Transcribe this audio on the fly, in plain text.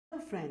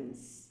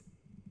friends,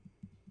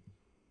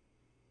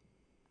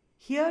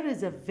 here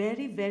is a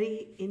very,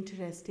 very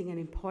interesting and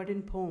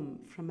important poem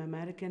from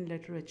American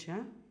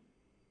literature,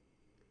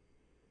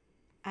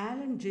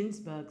 Allen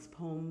Ginsberg's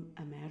poem,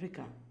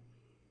 America.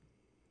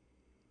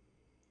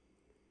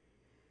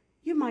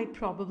 You might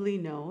probably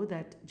know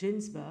that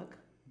Ginsberg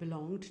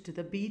belonged to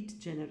the Beat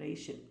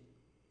generation.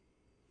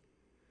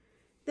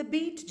 The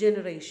Beat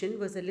generation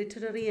was a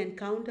literary and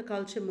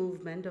counterculture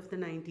movement of the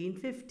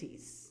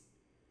 1950s.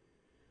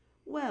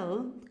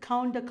 Well,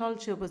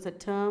 counterculture was a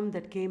term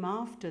that came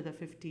after the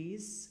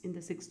 50s, in the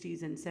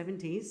 60s and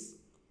 70s.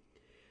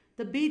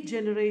 The Beat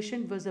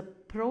generation was a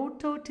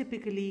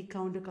prototypically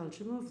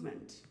counterculture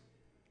movement.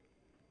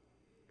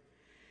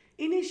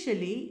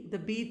 Initially, the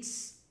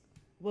Beats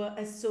were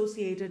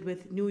associated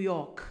with New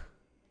York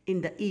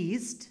in the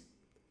East,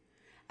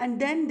 and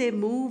then they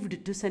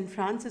moved to San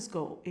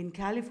Francisco in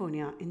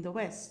California in the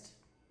West.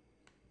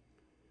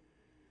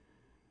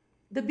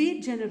 The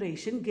Beat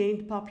generation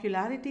gained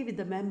popularity with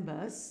the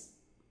members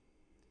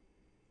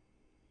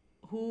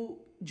who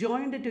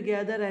joined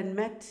together and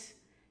met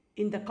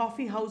in the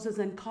coffee houses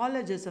and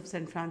colleges of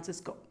San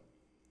Francisco.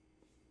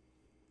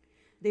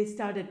 They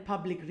started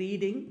public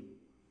reading,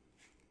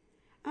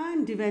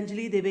 and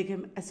eventually they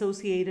became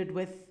associated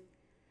with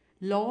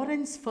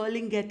Lawrence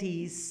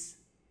Ferlinghetti's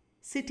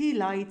City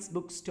Lights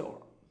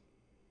bookstore.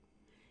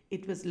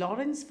 It was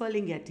Lawrence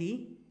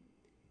Ferlinghetti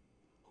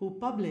who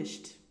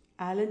published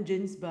Allen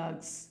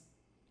Ginsberg's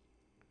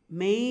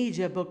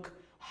major book,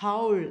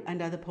 Howl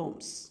and Other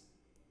Poems,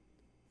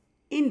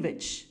 in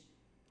which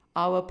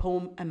our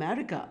poem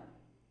America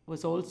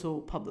was also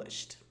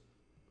published.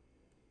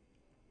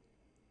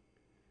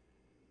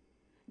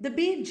 The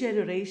Beat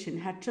generation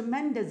had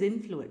tremendous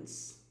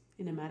influence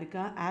in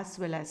America as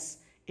well as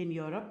in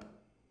Europe,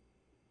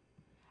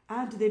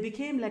 and they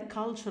became like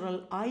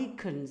cultural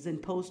icons in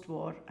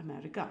post-war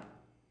America.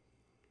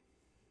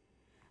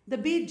 The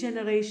Beat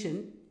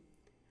generation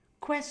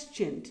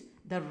questioned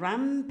the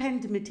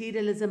rampant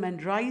materialism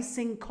and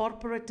rising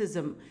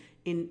corporatism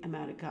in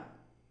America.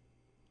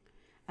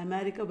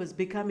 America was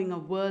becoming a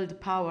world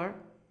power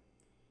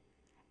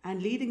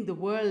and leading the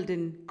world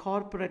in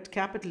corporate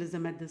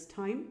capitalism at this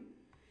time,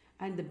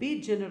 and the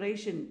Beat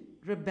generation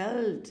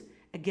rebelled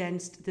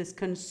against this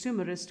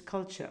consumerist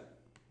culture.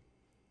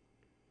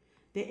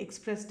 They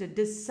expressed a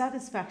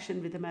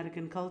dissatisfaction with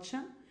American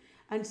culture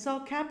and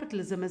saw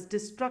capitalism as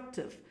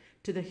destructive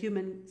to the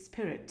human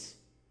spirit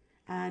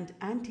and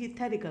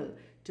antithetical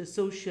to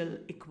social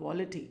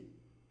equality.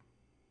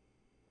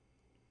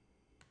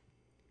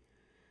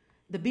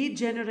 The Beat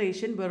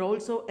generation were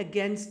also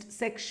against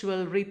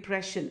sexual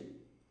repression.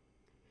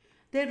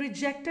 They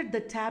rejected the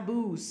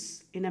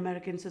taboos in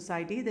American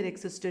society that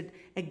existed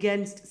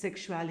against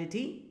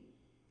sexuality,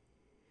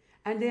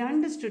 and they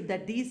understood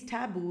that these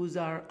taboos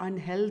are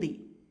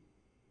unhealthy.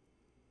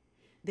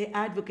 They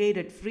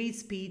advocated free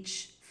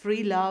speech,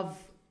 free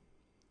love,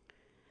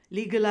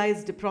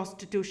 legalized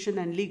prostitution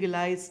and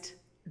legalized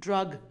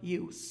drug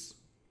use,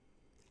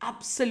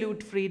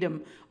 absolute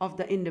freedom of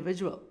the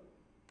individual.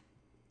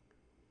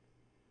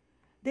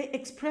 They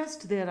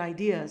expressed their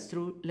ideas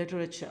through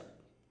literature.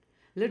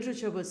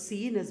 Literature was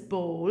seen as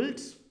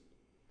bold,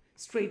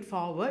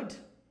 straightforward,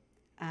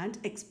 and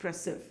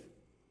expressive.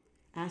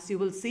 As you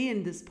will see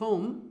in this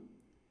poem,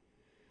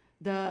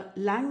 the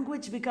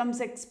language becomes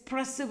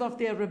expressive of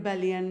their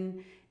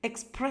rebellion,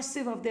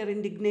 expressive of their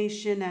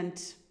indignation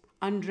and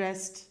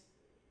unrest.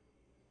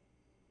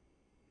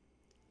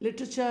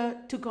 Literature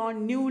took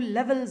on new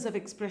levels of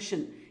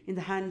expression in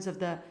the hands of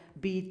the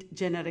Beat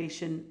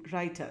generation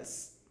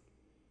writers.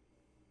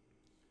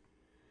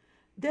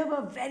 They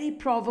were very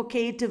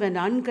provocative and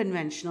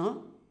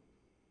unconventional,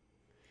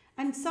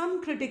 and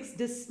some critics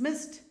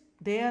dismissed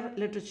their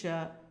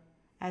literature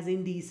as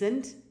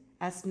indecent,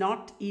 as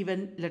not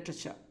even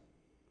literature,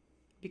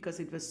 because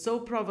it was so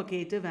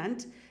provocative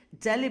and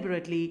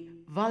deliberately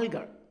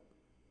vulgar.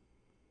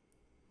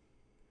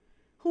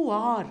 Who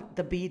are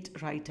the Beat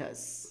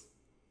writers?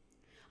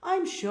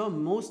 I'm sure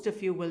most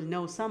of you will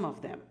know some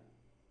of them.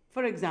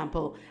 For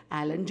example,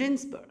 Allen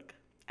Ginsberg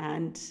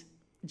and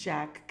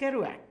Jack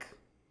Kerouac.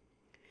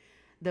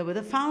 They were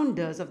the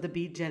founders of the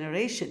Beat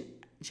generation,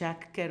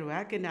 Jack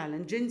Kerouac and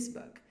Allen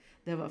Ginsberg.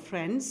 They were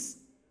friends,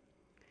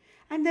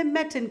 and they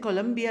met in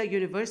Columbia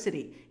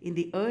University in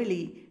the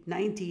early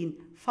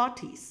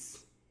 1940s.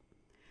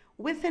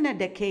 Within a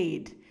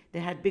decade, they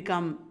had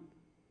become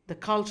the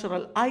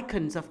cultural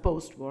icons of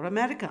post-war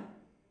America.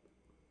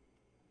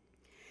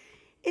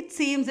 It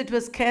seems it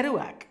was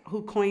Kerouac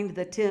who coined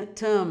the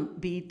term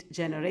Beat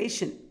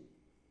generation.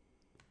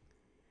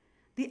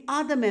 The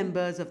other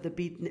members of the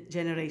Beat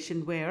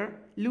generation were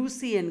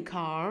Lucien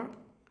Carr,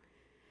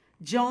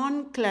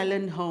 John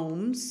Cleland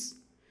Holmes,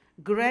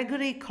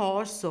 Gregory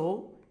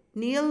Corso,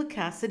 Neal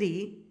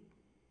Cassady.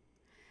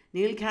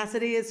 Neal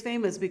Cassady is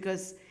famous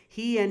because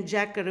he and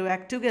Jack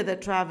Kerouac together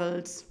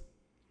traveled,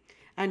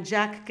 and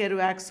Jack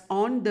Kerouac's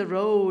On the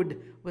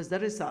Road was the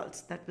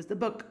result. That was the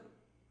book.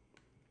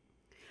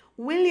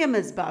 William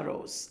S.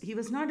 Burroughs, he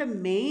was not a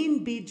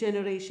main Beat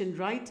generation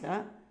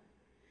writer,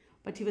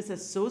 but he was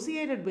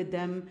associated with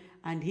them,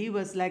 and he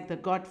was like the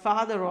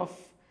godfather of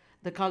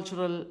the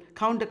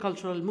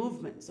countercultural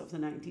movements of the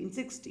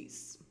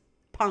 1960s,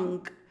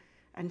 punk,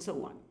 and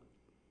so on.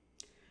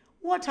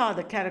 What are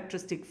the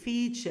characteristic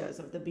features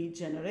of the Beat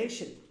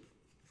generation?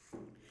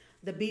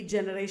 The Beat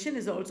generation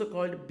is also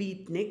called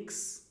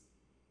beatniks.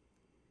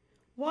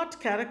 What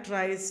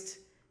characterized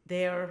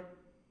their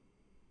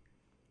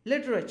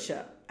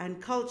literature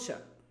and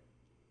culture?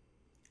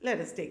 Let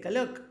us take a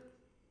look.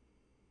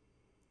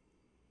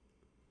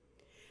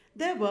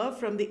 They were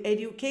from the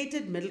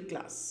educated middle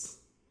class.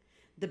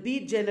 The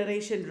Beat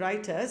generation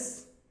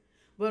writers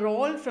were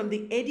all from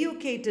the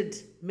educated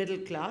middle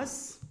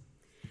class,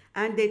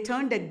 and they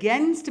turned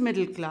against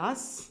middle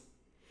class.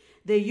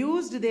 They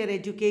used their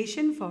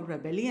education for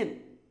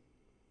rebellion.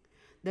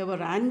 They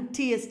were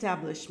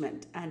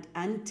anti-establishment and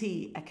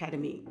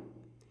anti-academy.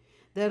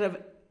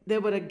 They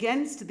were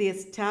against the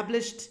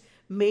established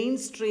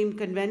mainstream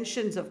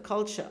conventions of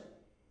culture.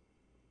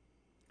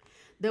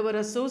 They were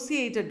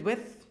associated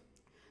with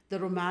the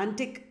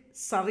romantic,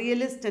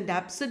 surrealist, and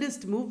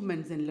absurdist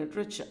movements in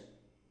literature.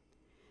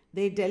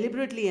 They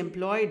deliberately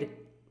employed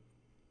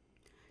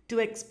to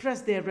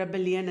express their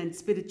rebellion and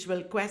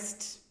spiritual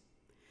quest,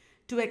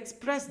 to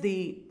express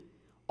the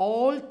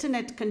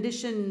alternate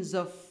conditions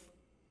of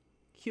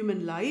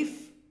human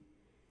life.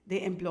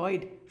 They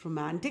employed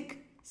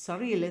romantic,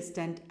 surrealist,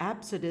 and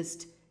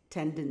absurdist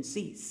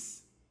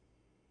tendencies.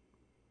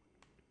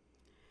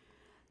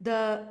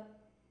 The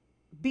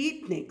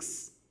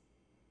beatniks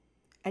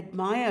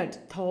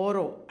admired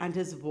Thoreau and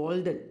his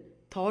Walden.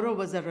 Thoreau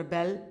was a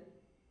rebel.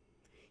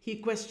 He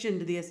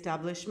questioned the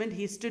establishment.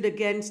 He stood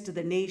against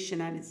the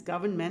nation and its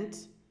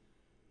government.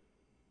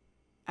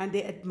 And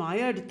they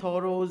admired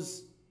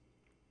Thoreau's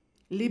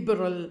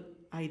liberal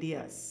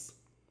ideas.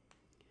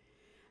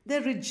 They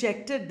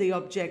rejected the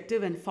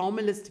objective and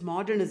formalist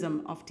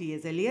modernism of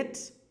T.S.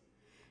 Eliot.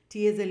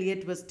 T.S.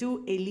 Eliot was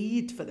too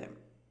elite for them.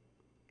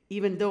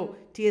 Even though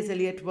T.S.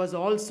 Eliot was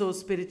also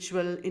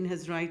spiritual in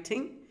his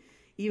writing,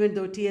 even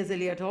though T.S.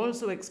 Eliot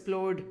also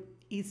explored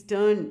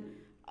Eastern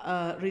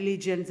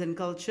religions and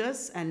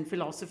cultures and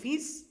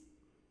philosophies,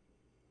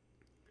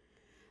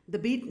 the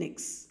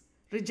beatniks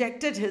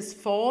rejected his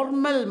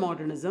formal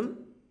modernism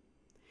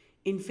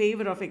in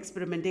favor of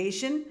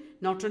experimentation,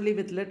 not only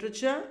with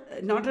literature,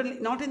 not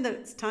in the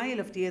style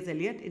of T.S.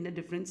 Eliot, in a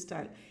different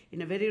style,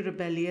 in a very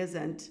rebellious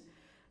and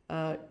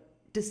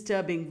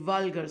disturbing,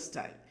 vulgar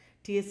style.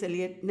 T.S.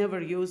 Eliot never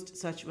used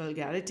such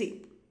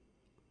vulgarity.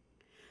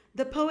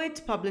 The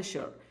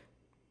poet-publisher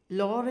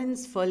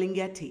Lawrence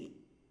Ferlinghetti,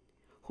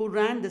 who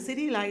ran the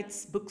City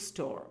Lights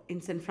bookstore in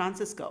San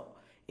Francisco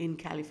in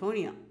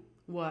California,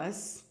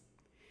 was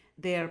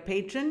their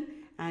patron,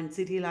 and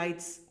City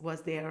Lights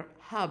was their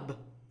hub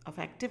of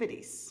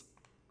activities.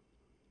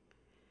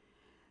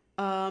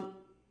 I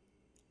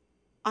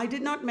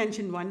did not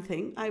mention one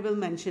thing. I will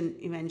mention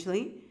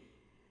eventually.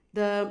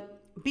 The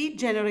Beat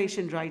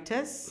generation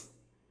writers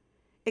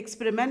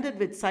experimented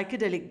with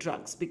psychedelic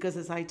drugs because,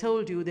 as I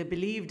told you, they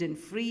believed in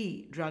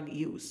free drug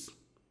use.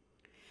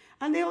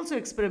 And they also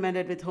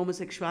experimented with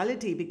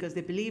homosexuality because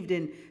they believed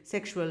in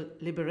sexual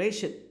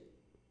liberation.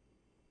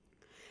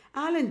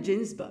 Allen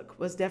Ginsberg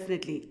was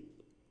definitely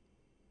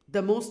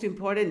the most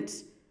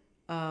important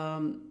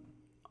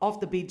of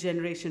the Beat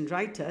generation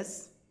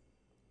writers.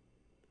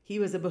 He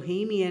was a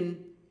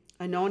bohemian,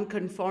 a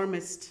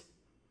nonconformist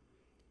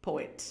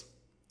poet,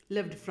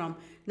 lived from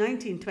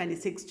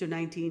 1926 to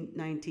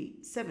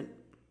 1997.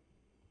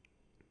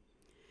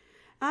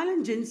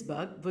 Allen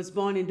Ginsberg was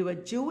born into a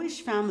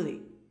Jewish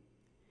family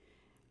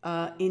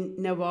in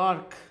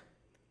Newark,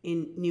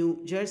 in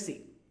New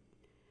Jersey.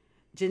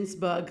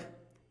 Ginsberg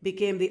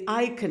became the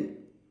icon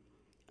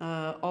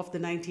of the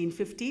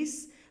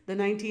 1950s. The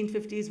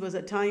 1950s was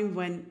a time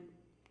when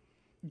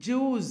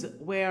Jews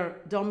were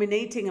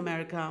dominating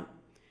America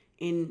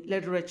in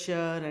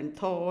literature and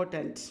thought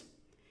and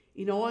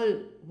in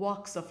all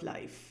walks of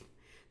life.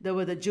 There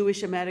were the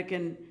Jewish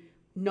American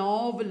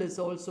novelists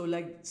also,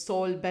 like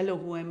Saul Bellow,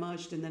 who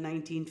emerged in the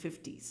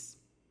 1950s.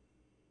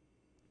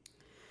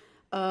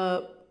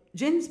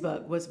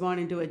 Ginsberg was born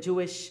into a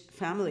Jewish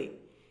family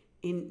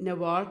in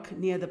Newark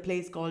near the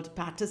place called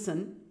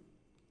Patterson,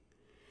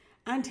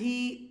 and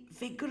he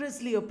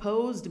vigorously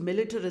opposed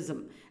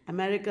militarism.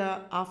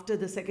 America, after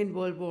the Second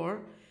World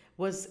War,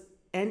 was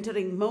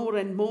entering more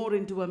and more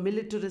into a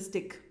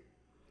militaristic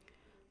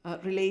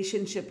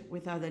relationship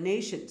with other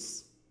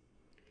nations.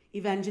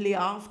 Eventually,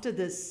 after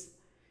this,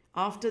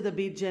 after the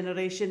Beat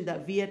generation, the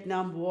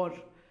Vietnam War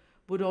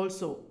would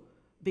also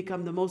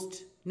become the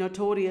most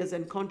notorious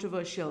and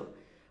controversial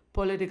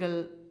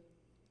political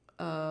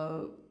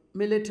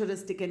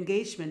militaristic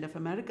engagement of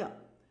America.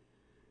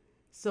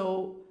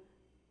 So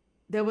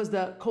there was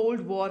the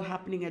Cold War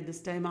happening at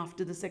this time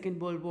after the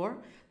Second World War.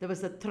 There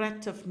was the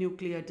threat of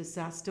nuclear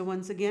disaster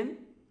once again.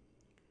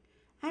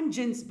 And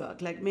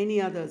Ginsberg, like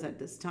many others at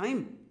this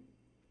time,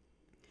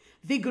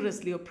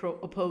 vigorously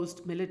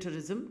opposed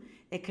militarism,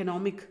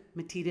 economic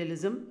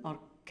materialism or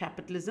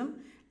capitalism,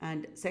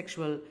 and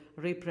sexual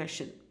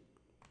repression.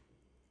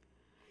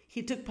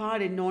 He took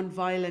part in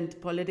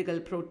non-violent political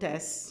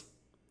protests.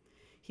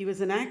 He was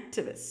an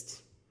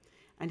activist,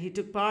 and he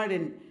took part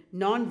in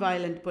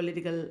non-violent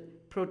political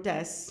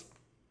protests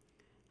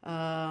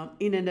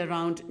in and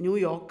around New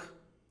York.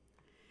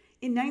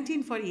 In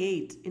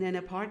 1948, in an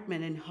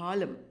apartment in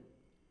Harlem,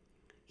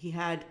 he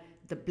had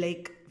the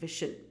Blake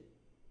vision.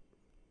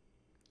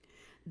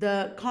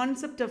 The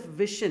concept of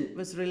vision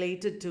was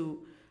related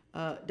to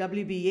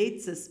W.B.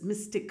 Yeats's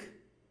mystic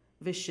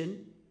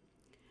vision,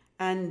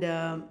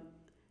 and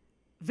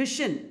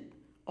vision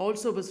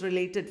also was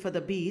related for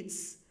the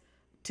Beats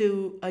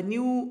to a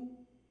new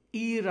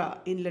era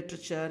in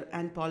literature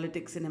and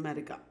politics in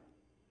America.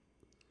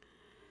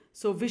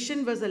 So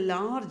vision was a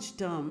large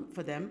term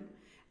for them,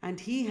 and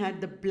he had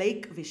the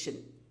Blake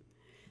vision.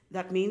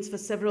 That means for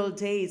several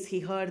days he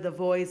heard the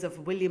voice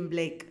of William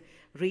Blake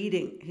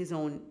reading his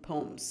own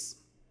poems.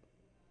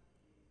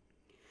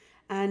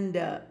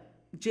 And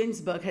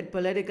Ginsberg had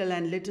political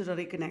and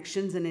literary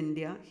connections in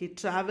India. He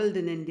traveled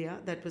in India.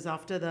 That was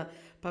after the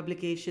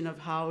publication of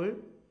Howl.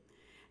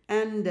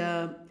 And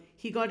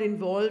he got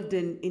involved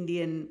in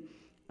Indian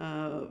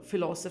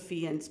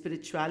philosophy and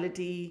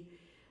spirituality.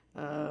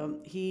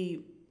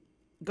 He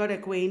got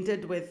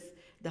acquainted with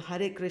the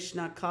Hare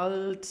Krishna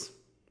cult.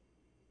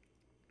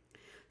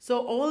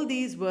 So all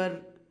these were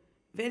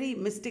very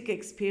mystic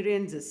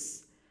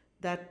experiences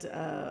that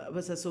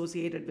was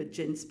associated with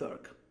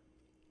Ginsberg.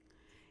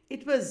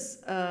 It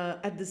was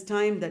at this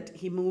time that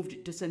he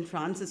moved to San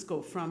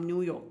Francisco from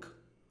New York.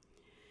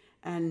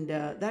 And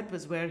that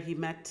was where he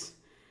met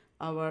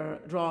our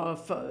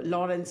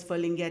Lawrence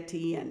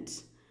Ferlinghetti, and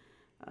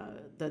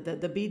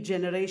the Beat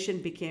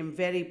generation became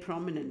very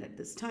prominent at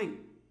this time.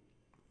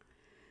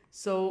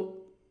 So,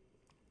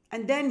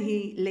 and then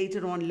he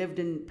later on lived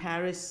in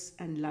Paris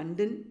and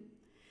London,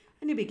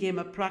 and he became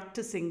a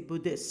practicing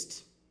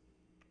Buddhist.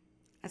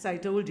 As I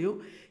told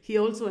you, he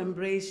also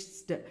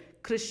embraced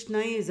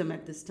Krishnaism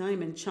at this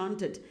time and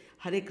chanted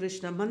Hare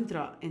Krishna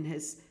mantra in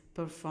his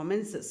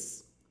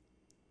performances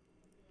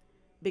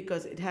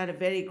because it had a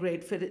very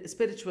great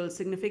spiritual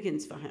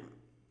significance for him.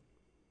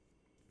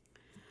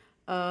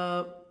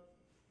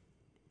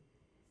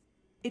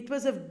 It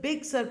was a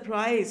big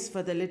surprise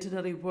for the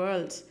literary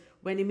world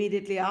when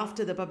immediately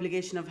after the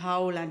publication of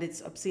Howl and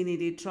its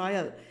obscenity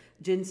trial,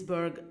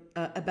 Ginsberg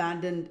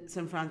abandoned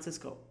San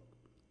Francisco.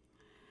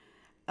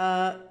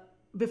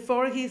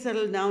 Before he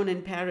settled down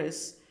in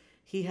Paris,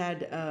 he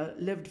had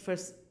lived for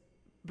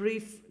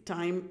brief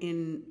time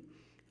in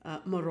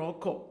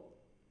Morocco.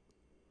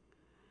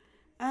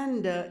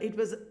 And it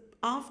was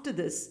after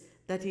this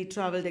that he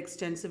traveled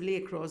extensively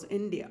across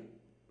India.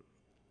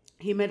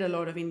 He met a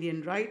lot of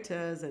Indian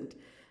writers and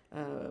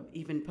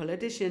even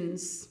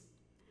politicians.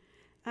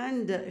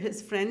 And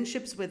his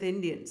friendships with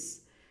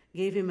Indians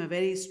gave him a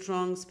very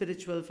strong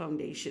spiritual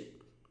foundation.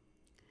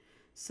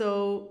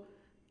 So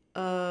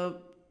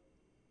that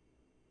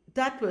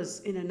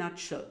was, in a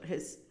nutshell,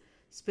 his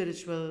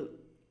spiritual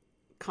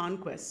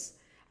conquests.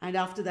 And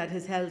after that,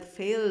 his health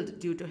failed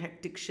due to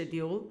hectic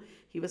schedule.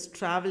 He was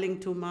traveling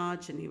too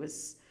much, and he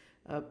was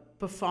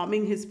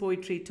performing his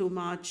poetry too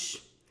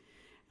much.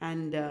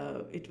 And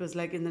it was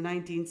like in the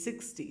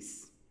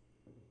 1960s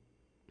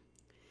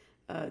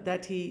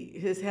that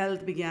his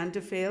health began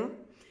to fail.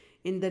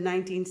 In the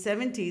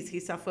 1970s, he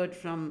suffered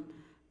from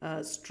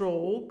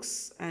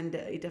strokes, and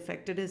it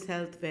affected his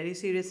health very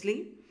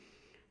seriously.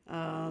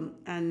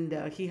 And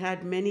he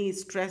had many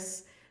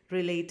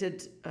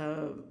stress-related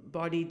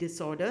body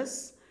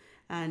disorders.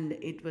 And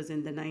it was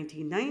in the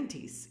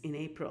 1990s, in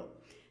April,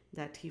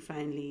 that he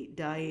finally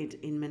died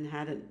in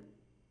Manhattan.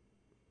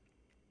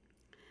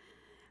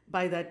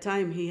 By that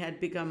time, he had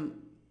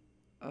become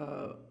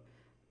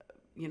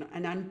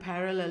an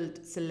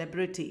unparalleled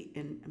celebrity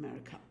in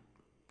America.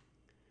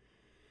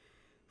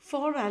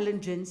 For Allen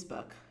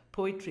Ginsberg,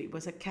 poetry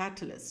was a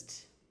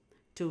catalyst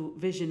to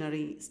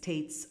visionary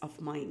states of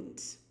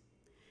mind.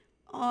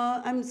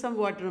 I'm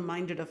somewhat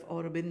reminded of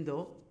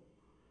Aurobindo.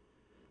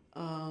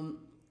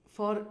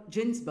 For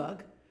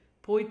Ginsberg,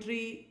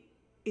 poetry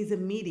is a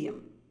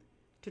medium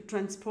to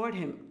transport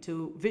him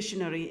to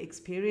visionary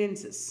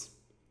experiences,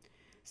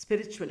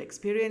 spiritual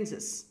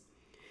experiences.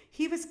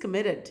 He was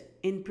committed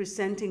in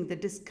presenting the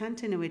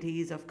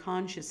discontinuities of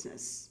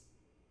consciousness.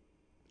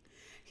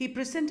 He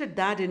presented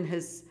that in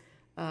his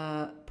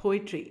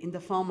poetry in the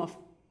form of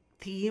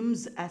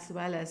themes as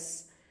well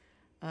as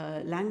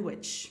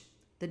language,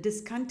 the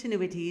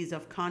discontinuities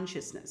of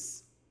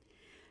consciousness.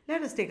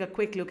 Let us take a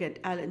quick look at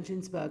Allen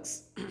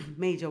Ginsberg's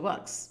major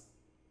works.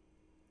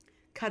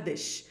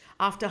 Kaddish.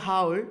 After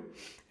Howl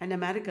and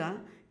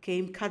America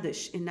came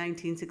Kaddish in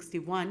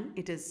 1961.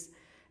 It is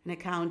an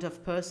account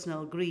of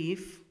personal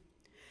grief.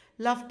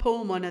 Love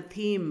Poem on a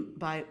Theme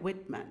by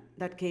Whitman.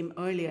 That came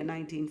earlier,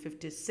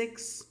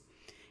 1956.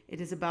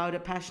 It is about a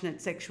passionate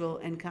sexual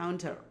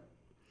encounter.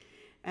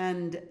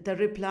 And The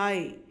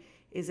Reply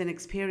is an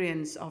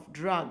experience of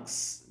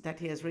drugs that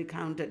he has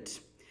recounted.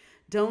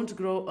 Don't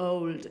Grow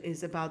Old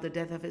is about the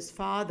death of his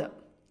father.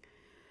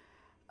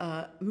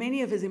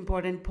 Many of his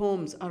important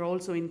poems are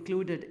also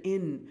included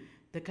in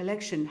the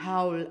collection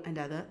Howl and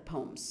Other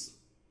Poems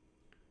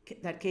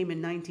that came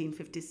in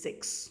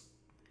 1956.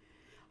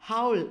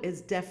 Howl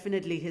is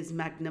definitely his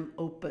magnum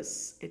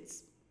opus.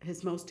 It's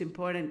his most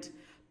important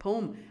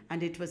poem,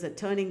 and it was a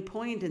turning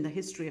point in the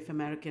history of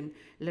American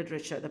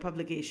literature, the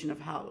publication of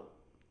Howl.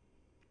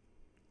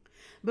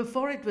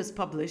 Before it was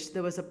published,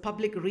 there was a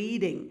public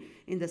reading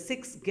in the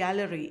Sixth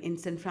Gallery in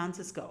San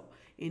Francisco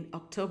in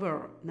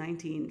October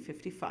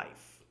 1955.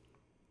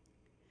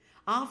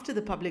 After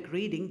the public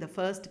reading, the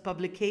first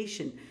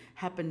publication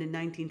happened in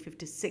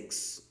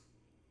 1956.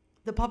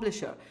 The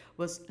publisher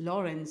was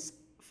Lawrence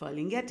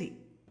Ferlinghetti,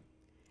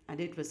 and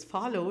it was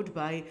followed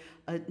by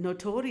a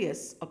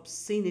notorious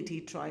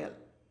obscenity trial.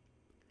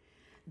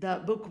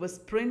 The book was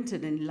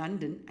printed in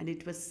London, and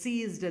it was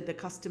seized at the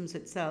customs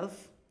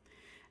itself,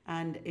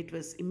 and it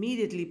was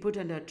immediately put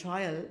under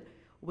trial,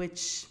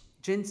 which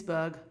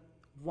Ginsberg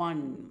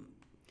won.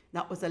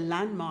 That was a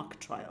landmark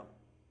trial.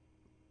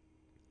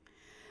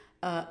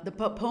 The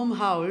poem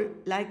Howl,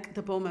 like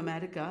the poem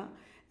America,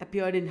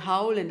 appeared in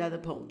Howl and Other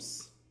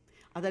Poems.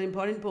 Other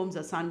important poems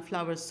are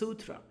Sunflower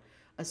Sutra,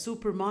 A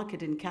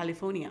Supermarket in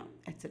California,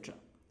 etc.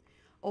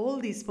 All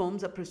these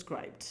poems are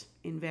prescribed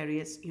in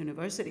various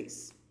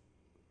universities.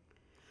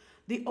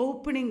 The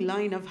opening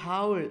line of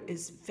Howl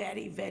is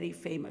very, very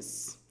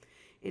famous.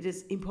 It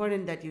is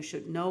important that you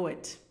should know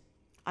it.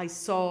 I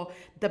saw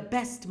the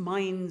best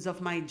minds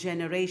of my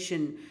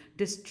generation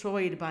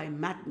destroyed by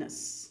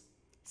madness,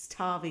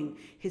 starving,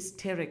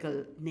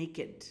 hysterical,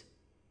 naked.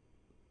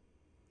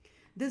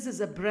 This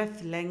is a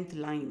breath-length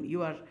line.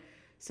 You are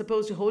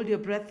supposed to hold your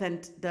breath,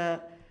 and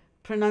the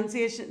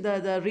pronunciation,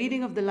 the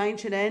reading of the line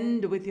should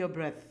end with your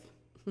breath.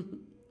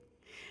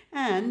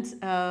 And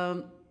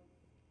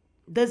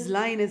this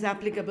line is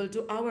applicable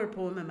to our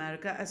poem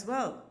America as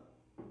well.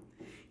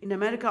 In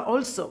America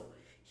also,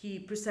 he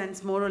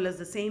presents more or less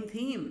the same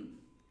theme.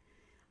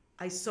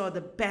 I saw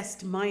the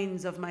best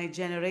minds of my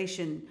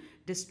generation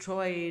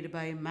destroyed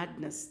by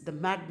madness, the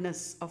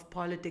madness of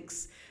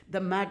politics, the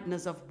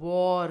madness of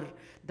war,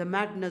 the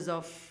madness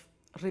of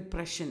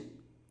repression.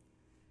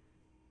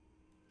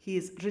 He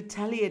is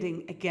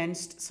retaliating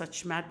against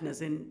such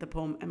madness in the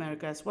poem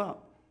America as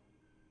well.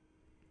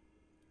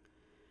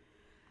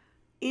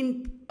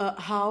 In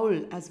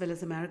Howl as well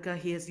as America,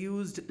 he has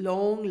used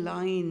long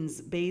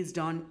lines based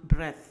on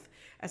breath.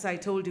 As I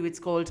told you, it's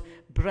called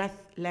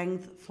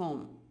breath-length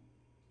form,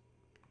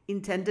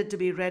 intended to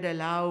be read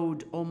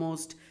aloud,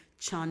 almost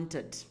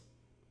chanted.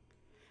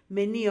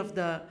 Many of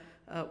the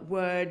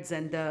words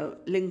and the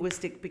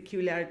linguistic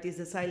peculiarities,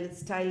 the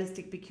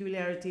stylistic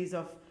peculiarities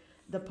of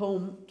the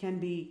poem can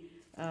be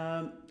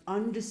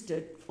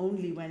understood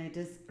only when it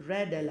is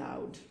read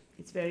aloud.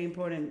 It's very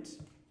important.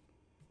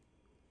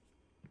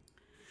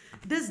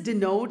 This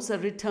denotes a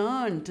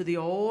return to the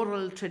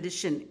oral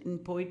tradition in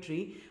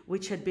poetry,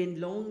 which had been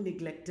long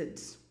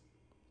neglected.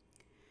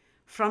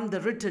 From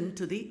the written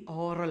to the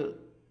oral.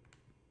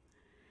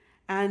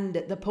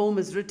 And the poem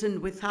is written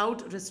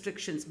without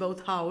restrictions.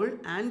 Both Howl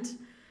and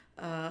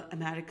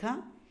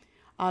America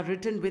are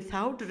written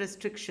without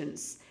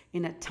restrictions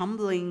in a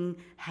tumbling,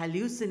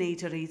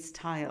 hallucinatory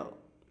style.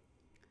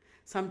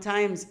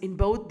 Sometimes in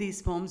both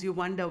these poems, you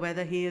wonder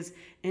whether he is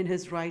in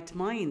his right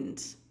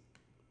mind.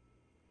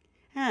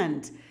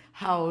 And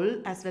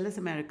Howl, as well as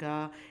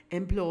America,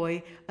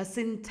 employ a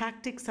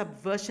syntactic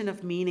subversion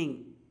of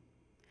meaning.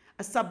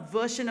 A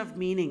subversion of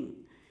meaning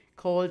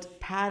called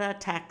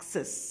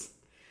parataxis.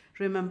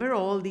 Remember,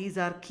 all these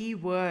are key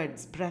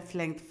words: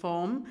 breath-length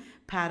form,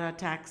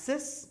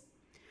 parataxis.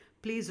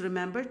 Please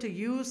remember to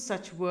use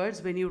such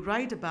words when you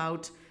write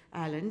about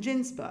Allen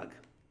Ginsberg.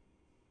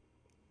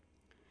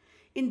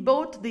 In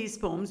both these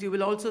poems, you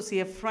will also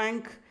see a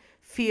frank,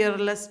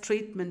 fearless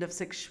treatment of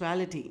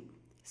sexuality,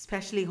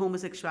 especially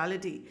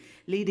homosexuality,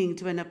 leading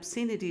to an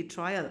obscenity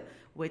trial,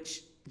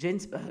 which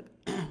Ginsberg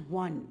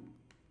won.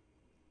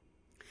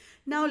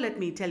 Now let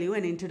me tell you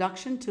an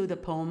introduction to the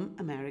poem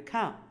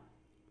America,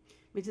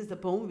 which is the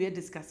poem we are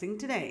discussing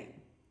today.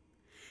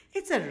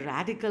 It's a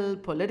radical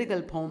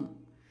political poem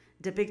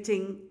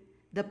depicting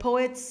the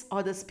poet's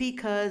or the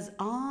speaker's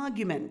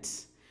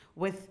argument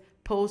with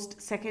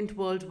post-Second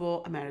World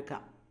War America.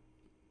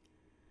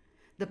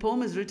 The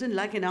poem is written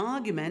like an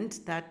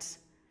argument that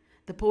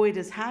the poet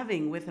is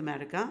having with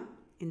America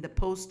in the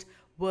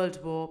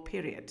post-World War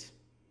period.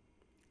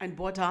 And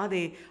what are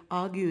they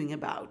arguing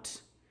about?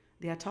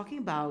 They are talking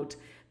about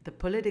the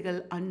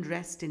political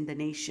unrest in the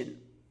nation.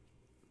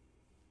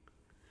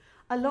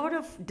 A lot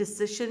of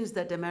decisions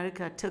that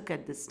America took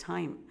at this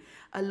time,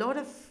 a lot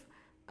of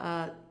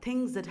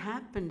things that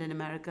happened in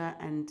America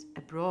and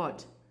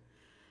abroad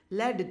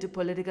led to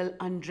political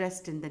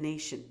unrest in the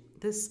nation.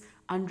 This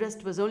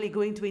unrest was only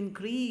going to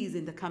increase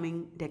in the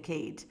coming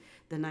decade,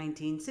 the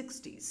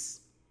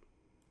 1960s.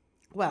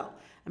 Well,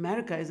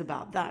 America is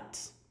about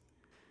that.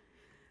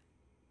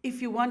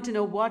 If you want to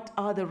know what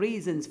are the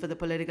reasons for the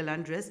political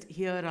unrest,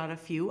 here are a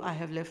few. I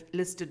have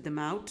listed them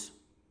out.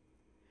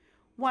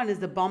 One is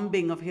the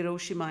bombing of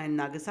Hiroshima and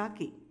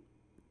Nagasaki.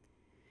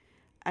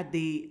 at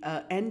the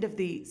end of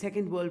the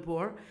Second World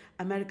War,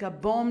 America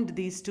bombed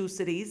these two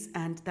cities,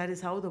 and that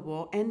is how the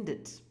war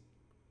ended.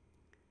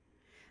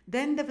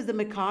 Then there was the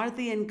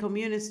McCarthy and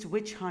communist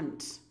witch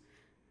hunt,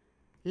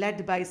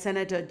 led by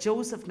Senator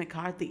Joseph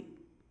McCarthy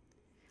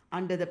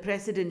under the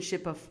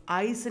presidentship of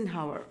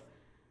Eisenhower.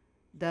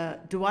 The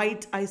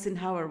Dwight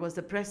Eisenhower was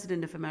the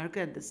president of America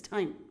at this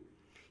time.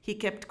 He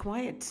kept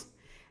quiet,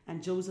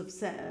 and Joseph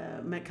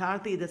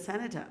McCarthy, the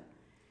senator,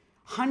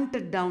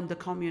 hunted down the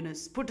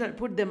communists,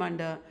 put them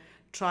under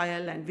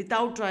trial, and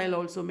without trial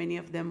also many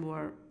of them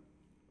were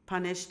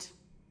punished.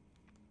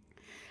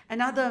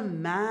 Another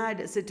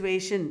mad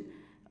situation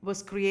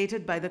was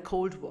created by the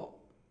Cold War.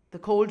 The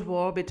Cold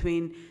War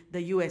between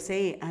the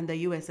USA and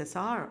the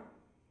USSR,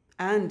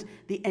 and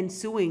the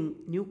ensuing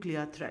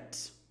nuclear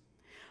threat.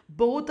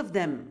 Both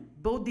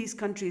these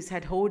countries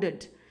had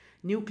hoarded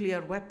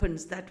nuclear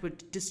weapons that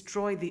would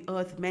destroy the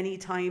earth many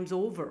times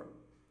over.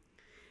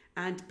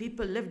 And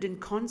people lived in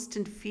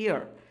constant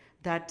fear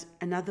that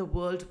another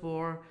world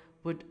war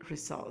would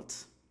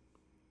result.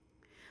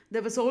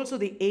 There was also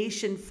the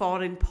Asian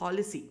foreign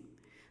policy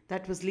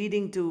that was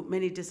leading to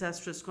many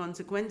disastrous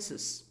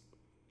consequences.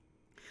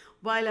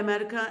 While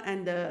America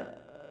and the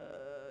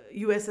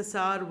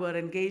USSR were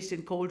engaged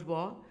in Cold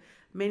War,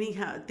 many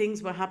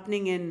things were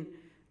happening in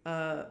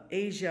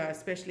Asia,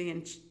 especially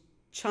in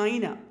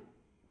China,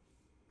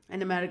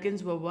 and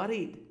Americans were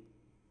worried.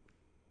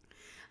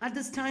 At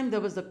this time,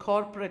 there was the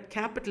corporate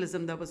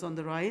capitalism that was on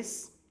the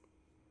rise,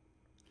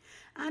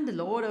 and a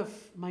lot of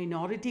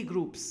minority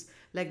groups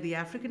like the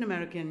African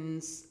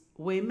Americans,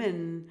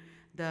 women,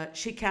 the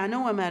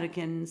Chicano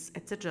Americans,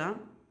 etc.,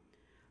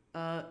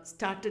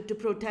 started to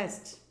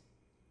protest.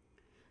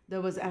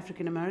 There was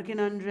African American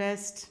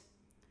unrest.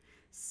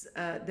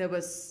 There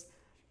were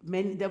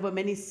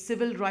many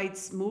civil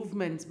rights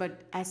movements,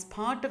 but as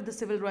part of the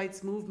civil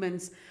rights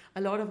movements,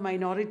 a lot of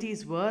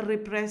minorities were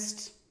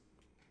repressed.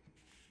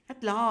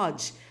 At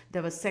large,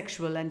 there was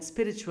sexual and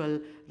spiritual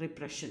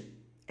repression.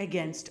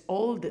 Against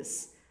all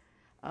this,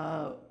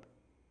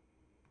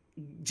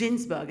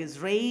 Ginsberg is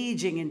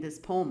raging in this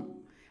poem,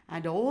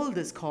 and all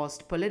this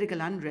caused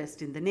political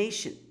unrest in the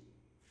nation.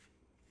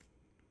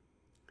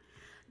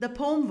 The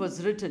poem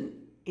was written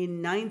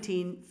in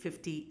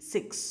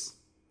 1956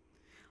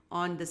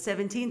 on the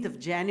 17th of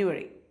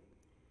January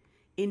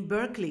in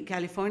Berkeley,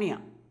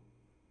 California,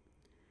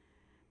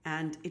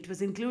 and it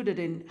was included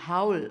in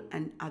Howl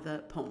and Other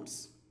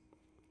Poems.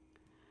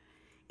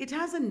 It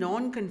has a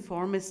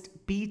nonconformist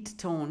beat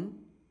tone.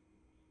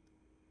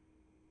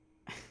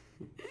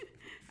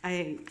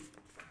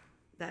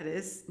 That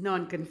is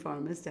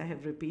nonconformist, I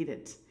have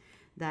repeated.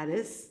 That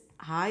is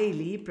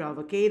highly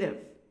provocative.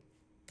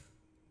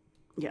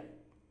 Yeah.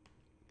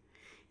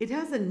 It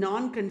has a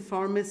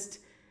nonconformist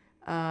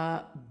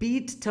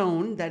beat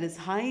tone that is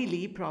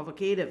highly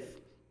provocative.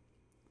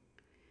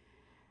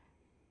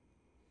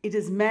 It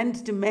is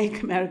meant to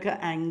make America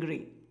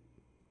angry.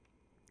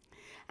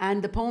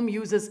 And the poem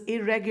uses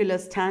irregular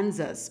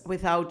stanzas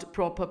without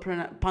proper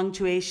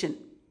punctuation.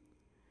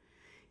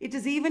 It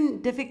is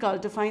even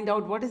difficult to find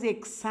out what is the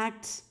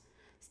exact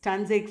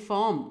stanzaic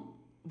form.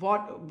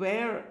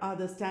 Where are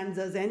the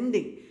stanzas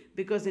ending?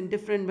 Because in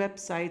different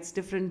websites,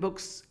 different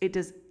books, it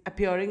is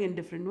appearing in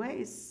different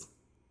ways.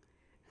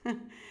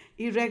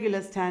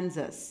 Irregular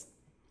stanzas.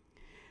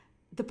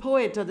 The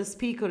poet or the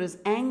speaker is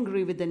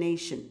angry with the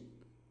nation,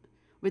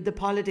 with the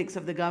politics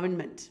of the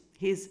government.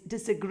 He is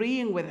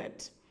disagreeing with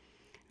it,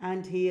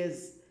 and he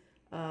is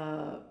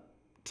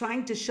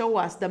trying to show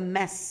us the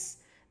mess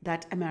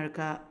that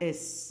America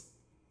is.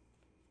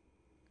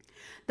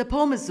 The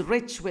poem is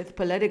rich with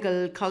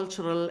political,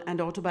 cultural, and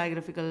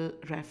autobiographical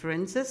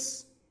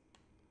references,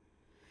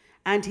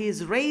 and he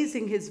is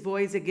raising his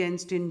voice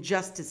against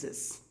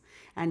injustices,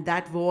 and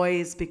that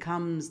voice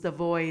becomes the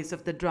voice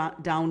of the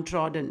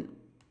downtrodden.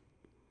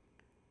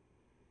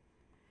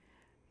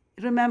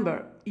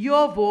 Remember,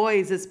 your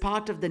voice is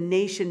part of the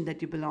nation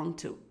that you belong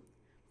to.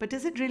 But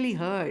is it really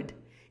heard?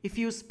 If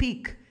you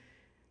speak,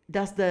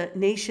 does the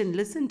nation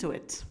listen to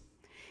it?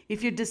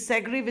 If you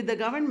disagree with the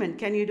government,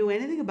 can you do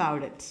anything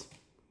about it?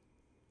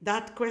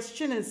 That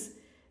question is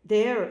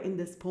there in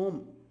this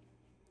poem.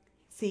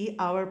 See,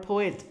 our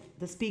poet,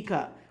 the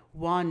speaker,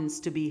 wants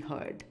to be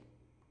heard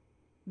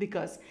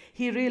because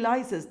he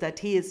realizes that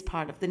he is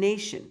part of the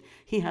nation.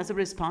 He has a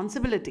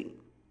responsibility.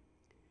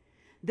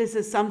 This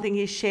is something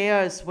he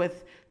shares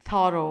with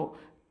Thoreau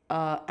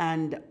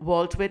and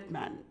Walt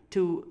Whitman,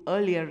 two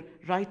earlier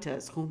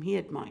writers whom he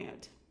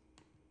admired.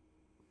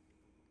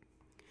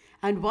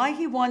 And why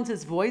he wants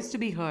his voice to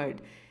be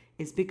heard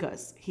is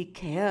because he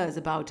cares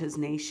about his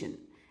nation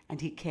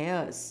and he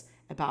cares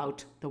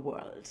about the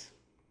world.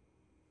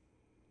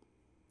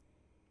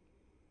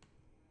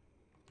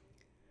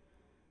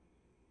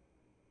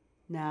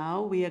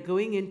 Now we are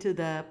going into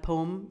the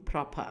poem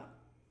proper.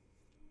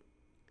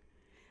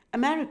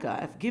 America,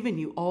 I've given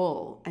you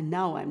all, and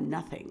now I'm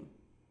nothing.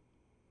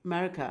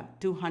 America,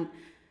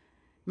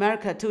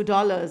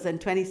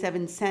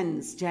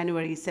 $2.27,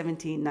 January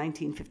 17,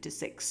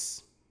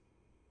 1956.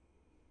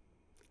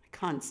 I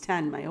Can't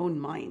stand my own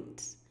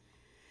mind.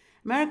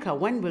 America,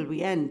 when will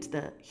we end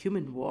the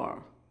human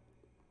war?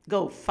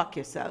 Go fuck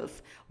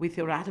yourself with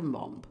your atom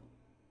bomb.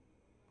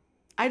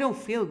 I don't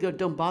feel good,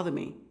 don't bother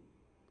me.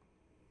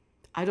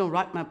 I don't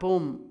write my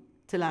poem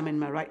till I'm in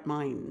my right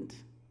mind.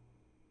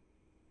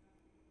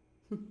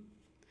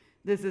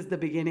 This is the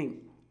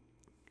beginning.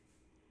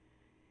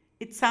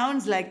 It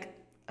sounds like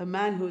a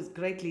man who is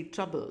greatly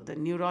troubled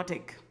and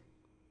neurotic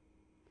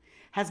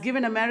has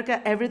given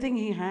America everything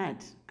he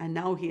had, and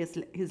now he's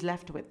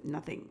left with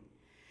nothing.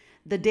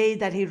 The day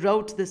that he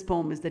wrote this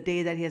poem is the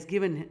day that he has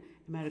given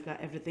America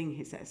everything,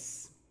 he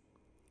says.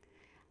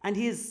 And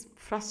he is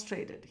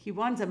frustrated. He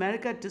wants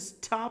America to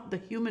stop the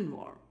human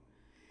war.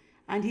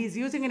 And he is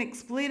using an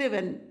expletive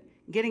and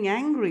getting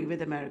angry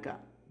with America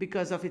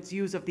because of its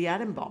use of the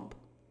atom bomb.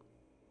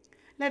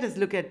 Let us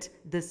look at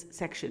this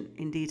section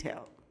in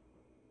detail.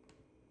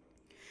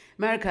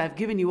 America, I've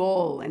given you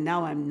all, and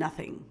now I'm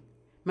nothing.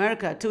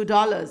 America,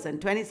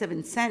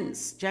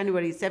 $2.27,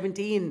 January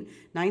 17,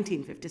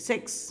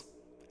 1956.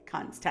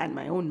 Can't stand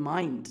my own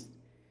mind.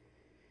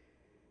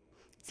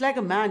 It's like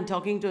a man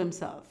talking to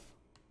himself.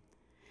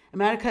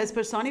 America is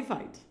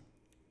personified,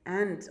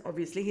 and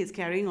obviously he's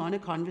carrying on a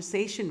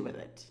conversation with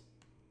it.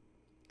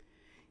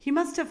 He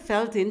must have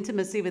felt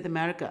intimacy with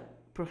America,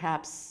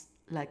 perhaps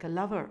like a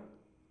lover.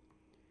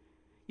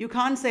 You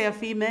can't say a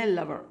female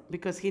lover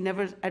because he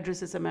never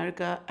addresses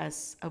America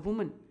as a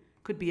woman.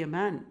 Could be a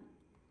man.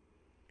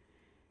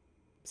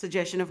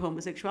 Suggestion of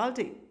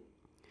homosexuality.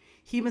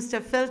 He must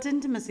have felt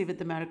intimacy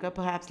with America,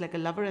 perhaps like a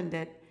lover, and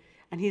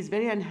he's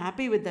very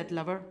unhappy with that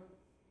lover.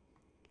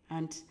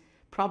 And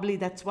probably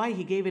that's why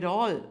he gave it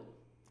all.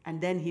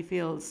 And then he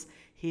feels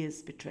he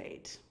is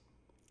betrayed.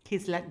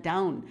 He's let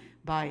down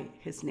by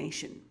his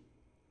nation.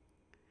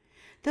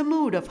 The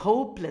mood of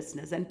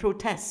hopelessness and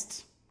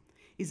protest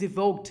is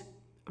evoked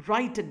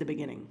right at the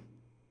beginning.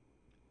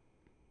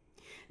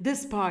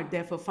 This part,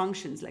 therefore,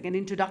 functions like an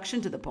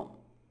introduction to the poem.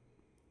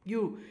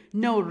 You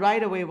know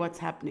right away what's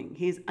happening.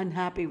 He's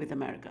unhappy with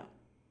America.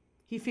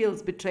 He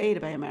feels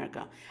betrayed by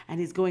America, and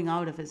he's going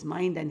out of his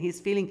mind, and he's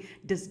feeling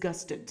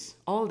disgusted.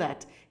 All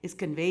that is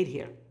conveyed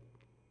here.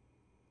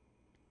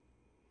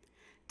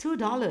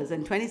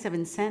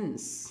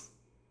 $2.27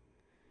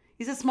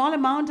 is a small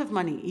amount of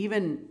money,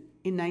 even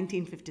in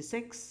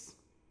 1956.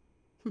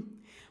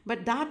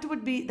 But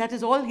that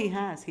is all he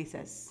has, he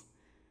says.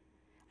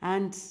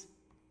 And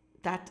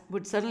that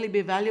would certainly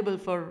be valuable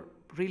for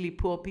really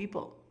poor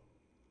people.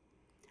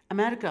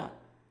 America,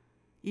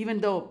 even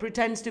though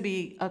pretends to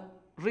be a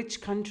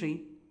rich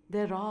country,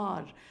 there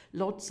are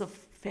lots of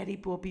very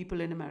poor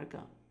people in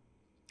America.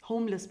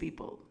 Homeless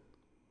people,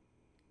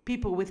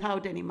 people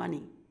without any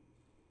money.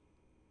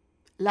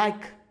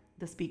 Like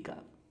the speaker.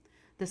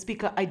 The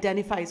speaker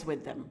identifies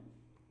with them.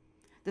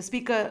 The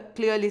speaker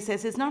clearly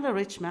says he's not a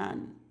rich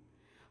man,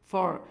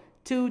 for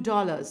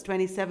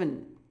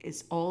 $2.27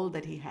 is all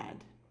that he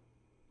had.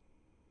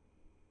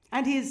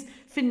 And he is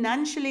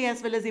financially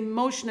as well as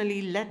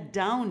emotionally let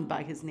down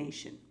by his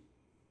nation.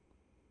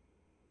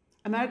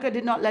 America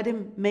did not let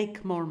him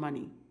make more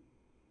money.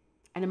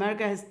 And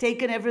America has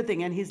taken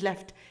everything, and he's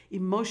left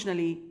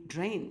emotionally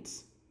drained.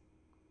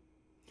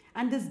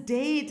 And this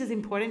date is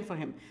important for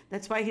him.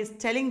 That's why he's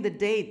telling the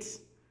date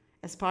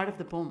as part of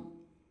the poem,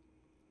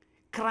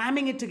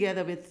 cramming it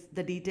together with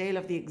the detail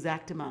of the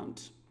exact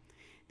amount.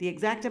 The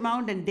exact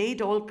amount and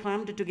date all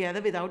crammed together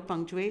without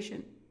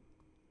punctuation.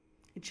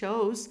 It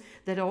shows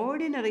that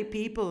ordinary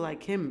people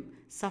like him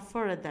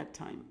suffer at that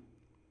time.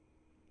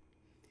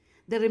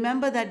 They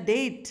remember that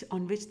date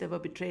on which they were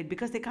betrayed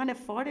because they can't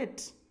afford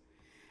it.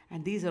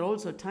 And these are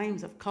also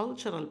times of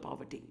cultural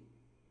poverty.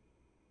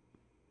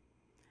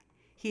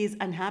 He is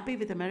unhappy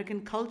with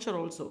American culture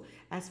also,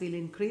 as we'll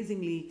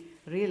increasingly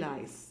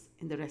realize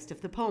in the rest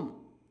of the poem.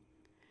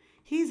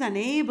 He is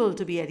unable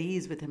to be at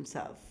ease with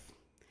himself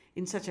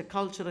in such a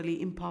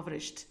culturally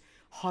impoverished,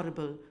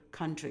 horrible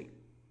country.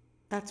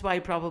 That's why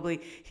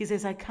probably he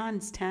says, I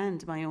can't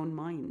stand my own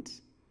mind.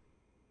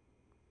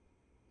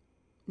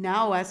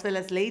 Now, as well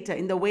as later,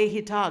 in the way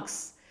he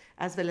talks,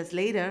 as well as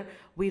later,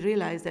 we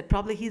realize that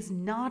probably he's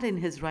not in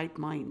his right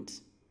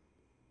mind.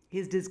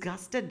 He's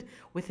disgusted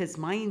with his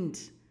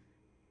mind,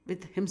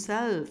 with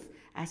himself,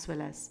 as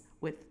well as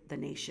with the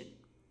nation.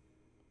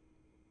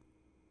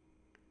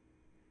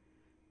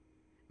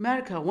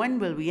 America, when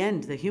will we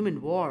end the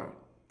human war?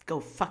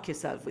 Go fuck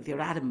yourself with your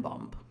atom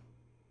bomb.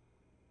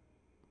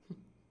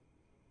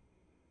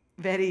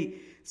 Very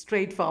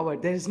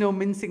straightforward. There is no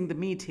mincing the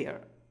meat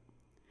here.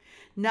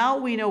 Now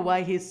we know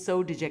why he is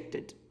so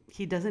dejected.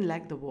 He doesn't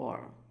like the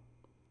war.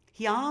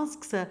 He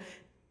asks a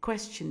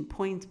question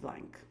point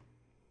blank.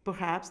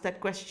 Perhaps that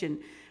question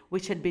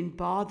which had been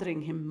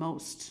bothering him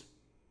most.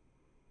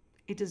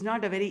 It is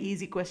not a very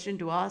easy question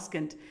to ask,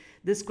 and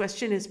this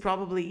question is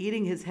probably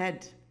eating his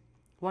head.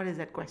 What is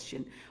that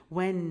question?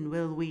 When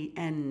will we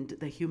end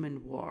the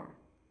human war?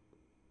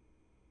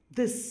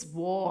 This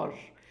war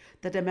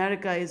that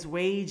America is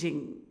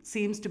waging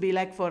seems to be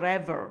like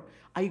forever.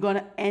 Are you going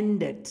to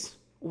end it?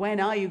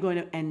 When are you going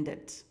to end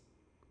it?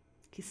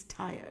 He's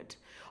tired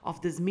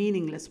of this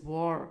meaningless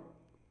war.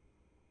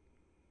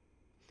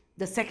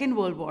 The Second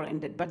World War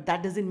ended, but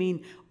that doesn't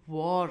mean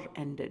war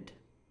ended.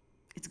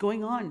 It's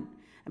going on.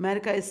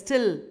 America is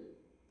still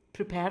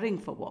preparing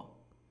for war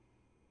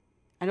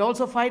and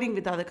also fighting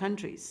with other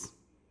countries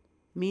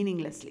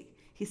meaninglessly.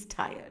 He's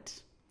tired.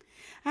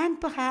 And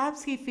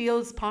perhaps he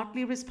feels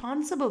partly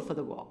responsible for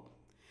the war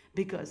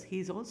because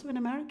he's also an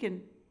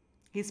American.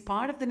 He's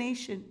part of the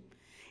nation.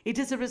 It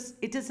is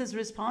his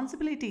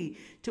responsibility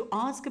to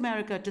ask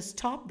America to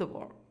stop the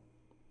war.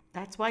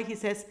 That's why he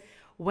says,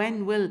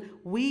 when will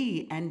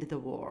we end the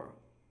war?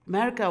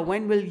 America,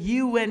 when will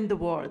you end the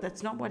war?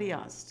 That's not what he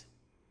asked.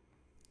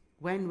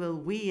 When will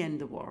we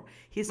end the war?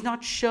 He's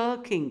not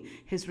shirking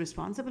his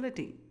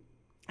responsibility.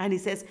 And he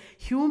says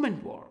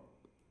human war.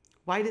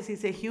 Why does he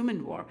say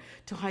human war?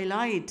 To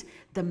highlight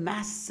the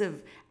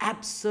massive,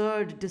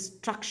 absurd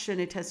destruction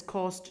it has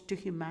caused to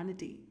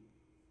humanity.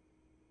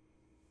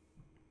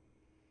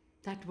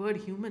 That word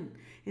human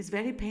is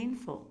very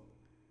painful.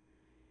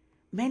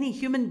 Many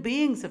human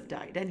beings have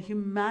died, and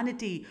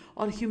humanity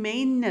or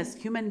humaneness,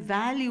 human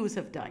values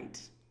have died.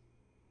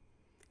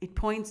 It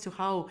points to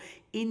how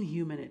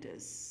inhuman it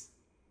is.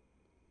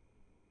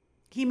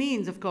 He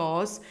means, of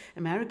course,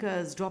 America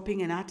is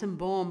dropping an atom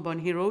bomb on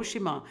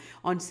Hiroshima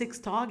on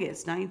 6th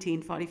August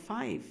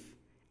 1945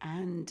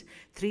 and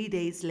 3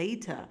 days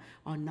later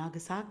on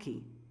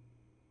Nagasaki,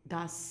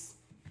 thus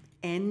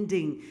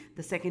ending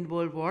the Second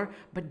World War,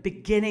 but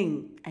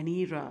beginning an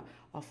era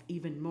of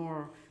even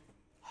more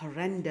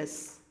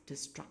horrendous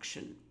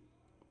destruction.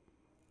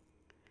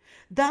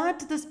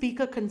 That the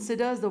speaker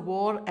considers the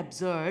war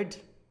absurd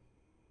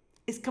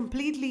is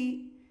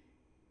completely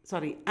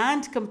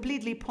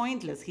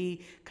pointless.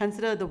 He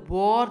considers the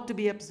war to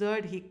be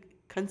absurd. He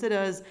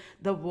considers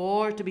the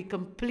war to be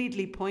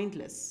completely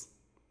pointless.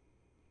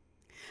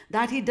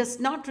 That he does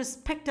not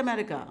respect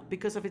America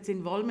because of its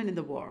involvement in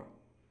the war.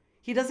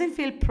 He doesn't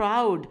feel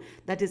proud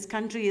that his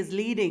country is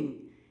leading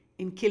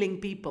in killing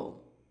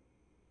people.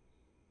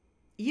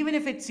 Even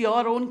if it's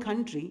your own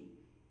country,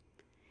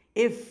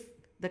 if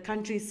the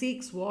country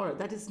seeks war,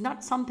 that is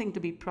not something to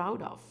be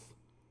proud of.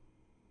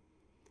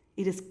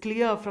 It is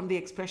clear from the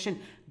expression,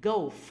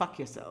 go fuck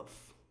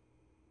yourself.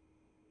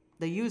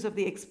 The use of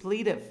the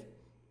expletive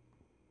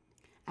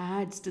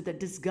adds to the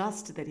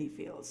disgust that he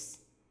feels.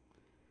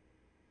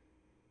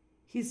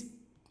 He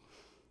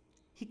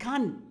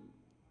can't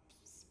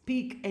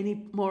speak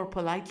any more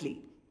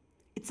politely.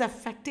 It's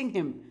affecting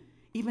him,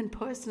 even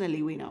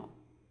personally, we know.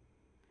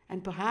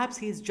 And perhaps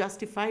he is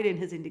justified in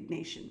his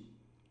indignation.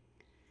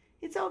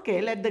 It's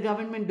okay, let the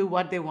government do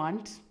what they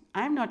want.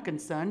 I'm not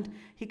concerned.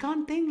 He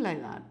can't think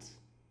like that.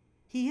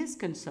 He is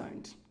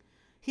concerned.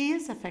 He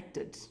is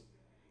affected.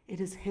 It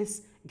is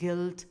his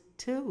guilt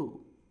too.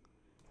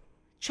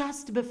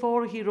 Just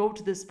before he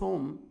wrote this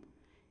poem,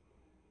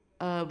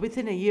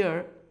 within a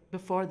year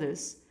before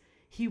this,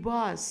 he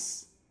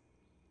was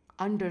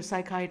under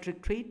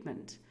psychiatric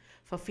treatment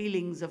for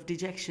feelings of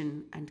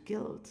dejection and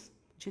guilt.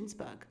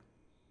 Ginsberg.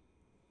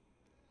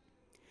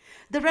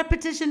 The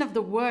repetition of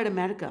the word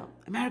America,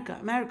 America,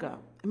 America,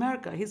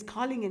 America, he's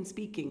calling and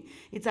speaking.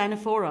 It's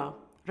anaphora,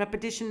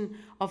 repetition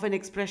of an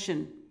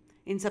expression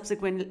in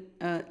subsequent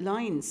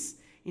lines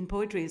in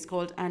poetry is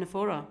called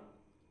anaphora.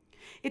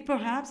 It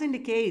perhaps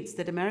indicates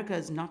that America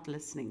is not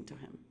listening to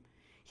him.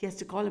 He has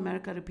to call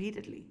America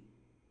repeatedly.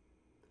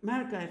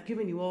 America, I've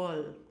given you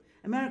all.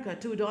 America,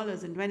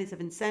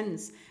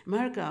 $2.27.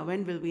 America,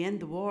 when will we end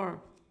the war?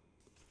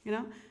 You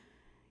know?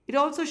 It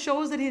also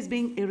shows that he's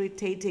being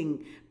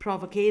irritating,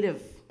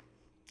 provocative,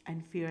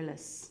 and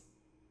fearless.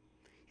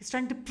 He's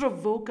trying to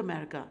provoke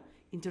America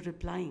into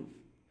replying.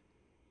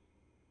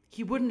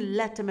 He wouldn't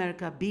let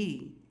America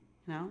be,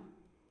 you know?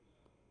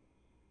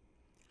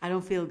 I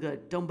don't feel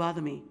good. Don't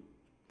bother me.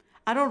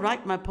 I don't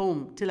write my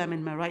poem till I'm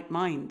in my right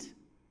mind.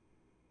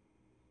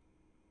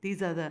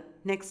 These are the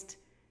next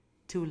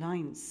two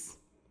lines.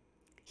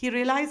 He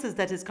realizes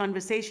that his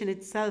conversation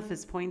itself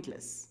is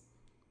pointless.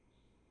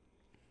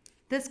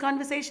 This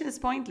conversation is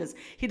pointless.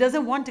 He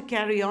doesn't want to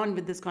carry on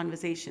with this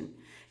conversation.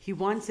 He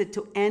wants it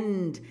to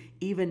end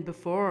even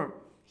before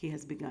he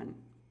has begun.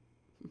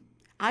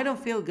 I don't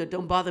feel good.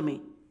 Don't bother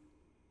me.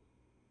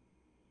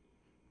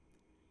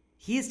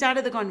 He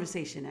started the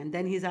conversation and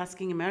then he's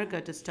asking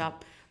America to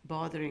stop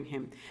bothering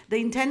him. The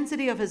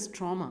intensity of his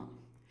trauma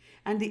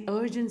and the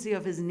urgency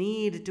of his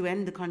need to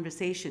end the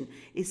conversation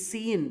is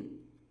seen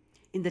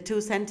in the two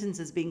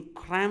sentences being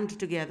crammed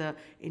together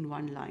in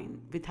one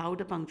line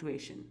without a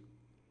punctuation.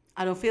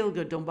 I don't feel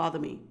good, don't bother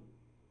me.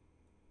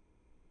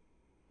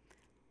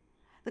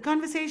 The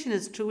conversation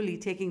is truly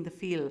taking the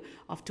feel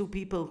of two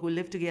people who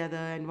live together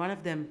and one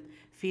of them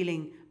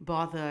feeling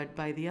bothered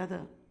by the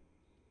other.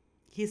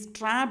 He's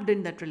trapped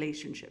in that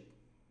relationship.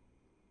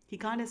 He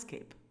can't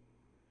escape.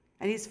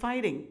 And he's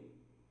fighting.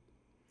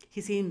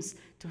 He seems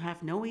to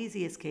have no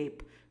easy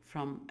escape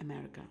from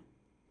America.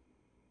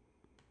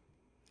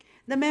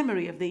 The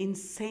memory of the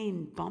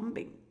insane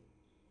bombing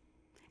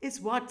is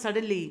what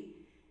suddenly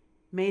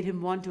made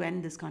him want to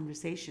end this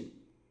conversation.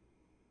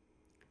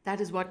 That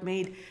is what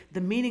made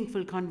the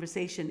meaningful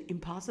conversation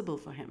impossible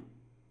for him.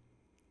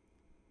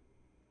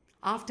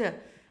 After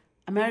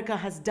America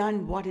has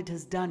done what it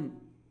has done,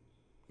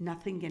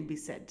 nothing can be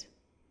said.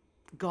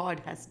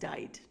 God has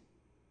died,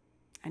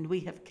 and we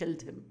have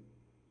killed him.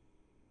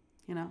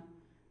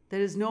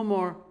 There is no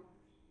more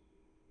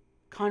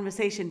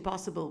conversation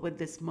possible with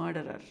this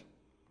murderer.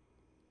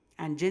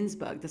 And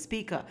Ginsburg, the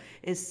speaker,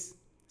 is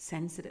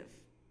sensitive,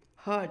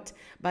 hurt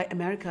by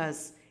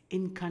America's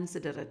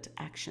inconsiderate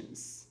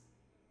actions.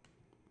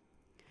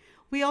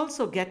 We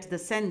also get the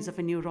sense of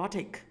a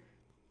neurotic,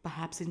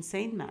 perhaps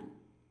insane man,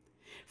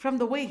 from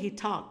the way he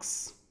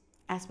talks,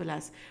 as well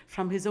as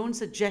from his own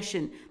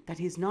suggestion that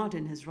he's not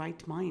in his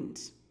right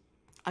mind.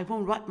 I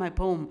won't write my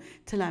poem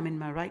till I'm in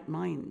my right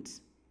mind.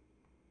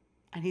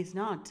 And he's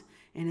not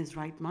in his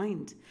right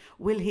mind.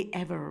 Will he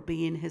ever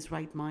be in his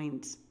right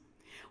mind?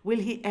 Will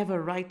he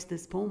ever write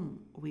this poem?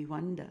 We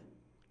wonder.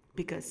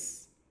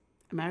 Because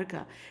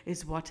America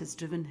is what has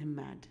driven him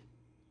mad.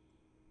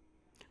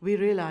 We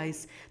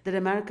realize that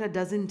America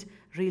doesn't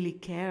really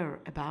care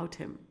about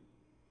him.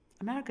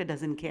 America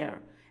doesn't care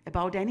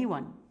about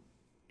anyone.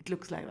 It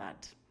looks like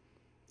that.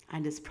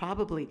 And is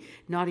probably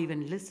not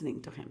even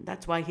listening to him.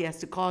 That's why he has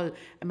to call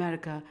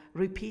America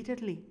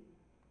repeatedly.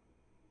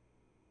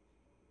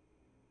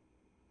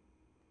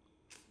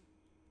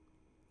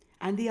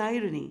 And the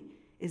irony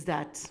is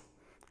that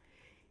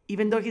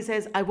even though he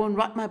says, I won't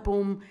write my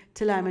poem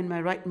till I'm in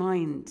my right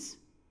mind,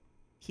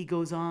 he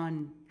goes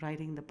on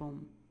writing the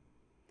poem.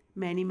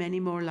 Many, many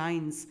more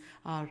lines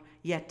are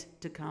yet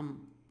to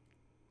come.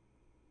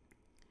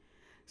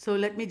 So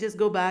let me just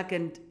go back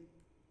and,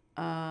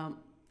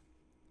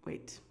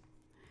 wait.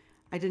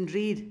 I didn't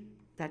read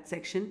that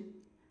section.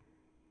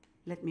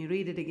 Let me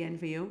read it again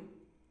for you.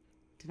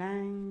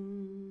 Ta-da!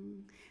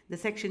 The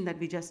section that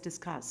we just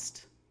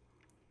discussed.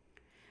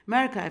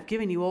 America, I've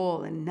given you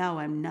all, and now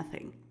I'm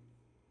nothing.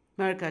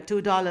 America,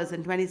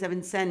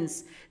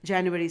 $2.27,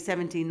 January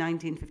 17,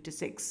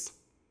 1956.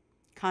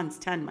 Can't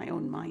stand my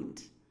own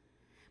mind.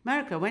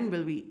 America, when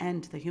will we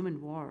end the human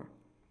war?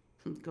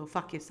 Go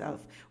fuck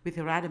yourself with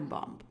your atom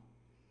bomb.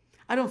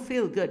 I don't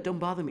feel good, don't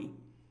bother me.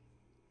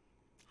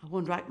 I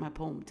won't write my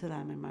poem till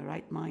I'm in my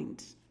right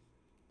mind.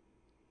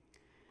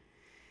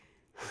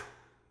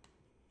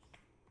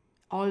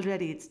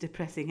 Already it's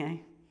depressing, eh?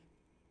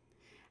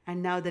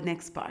 And now the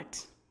next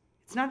part.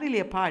 It's not really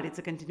a part, it's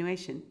a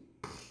continuation.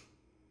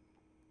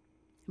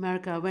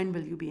 America, when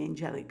will you be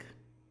angelic?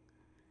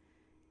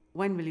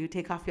 When will you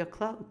take off your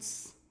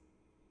clothes?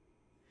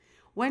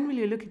 When will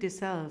you look at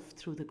yourself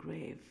through the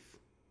grave?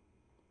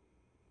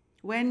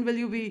 When will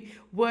you be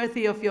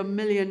worthy of your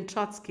million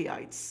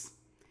Trotskyites?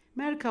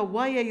 America,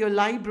 why are your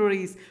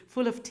libraries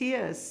full of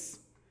tears?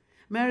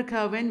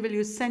 America, when will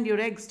you send your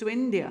eggs to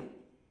India?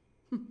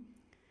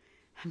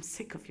 I'm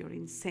sick of your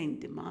insane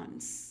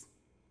demands.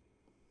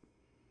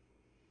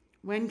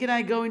 When can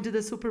I go into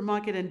the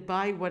supermarket and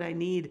buy what I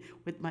need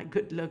with my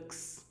good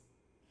looks?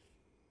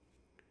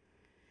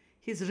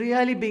 He's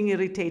really being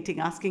irritating,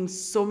 asking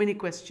so many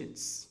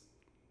questions.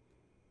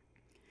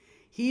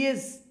 He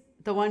is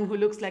the one who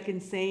looks like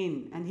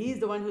insane, and he's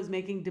the one who's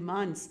making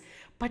demands.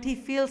 But he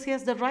feels he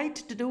has the right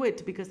to do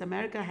it because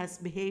America has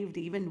behaved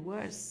even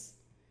worse.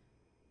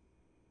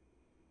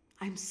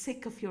 I'm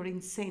sick of your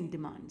insane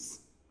demands,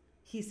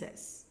 he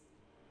says.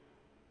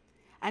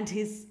 And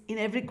in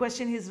every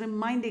question, he's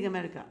reminding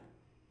America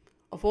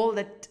of all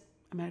that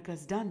America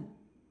has done,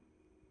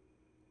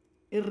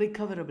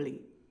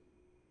 irrecoverably,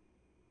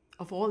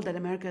 of all that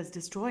America has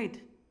destroyed.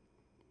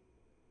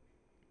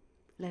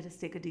 Let us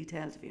take a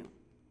detailed view.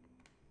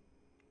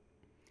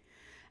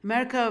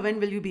 America,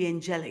 when will you be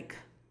angelic?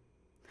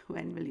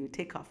 When will you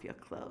take off your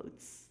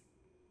clothes?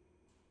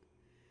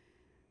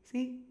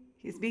 See,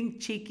 he's being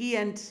cheeky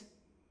and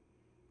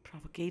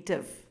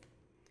provocative.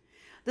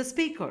 The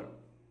speaker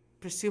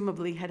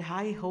presumably had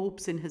high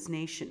hopes in his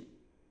nation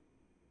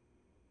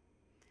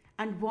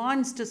and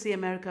wants to see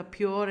America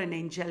pure and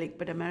angelic,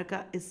 but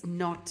America is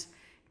not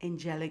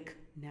angelic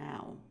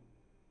now.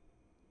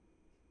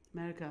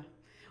 America,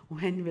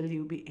 when will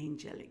you be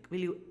angelic? Will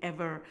you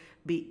ever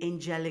be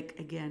angelic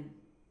again?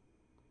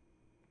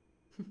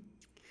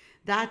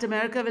 That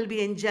America will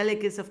be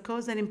angelic is, of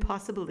course, an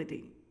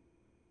impossibility.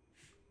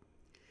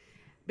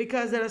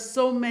 Because there are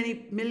so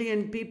many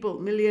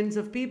millions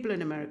of people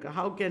in America.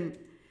 How can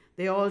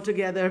they all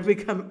together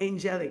become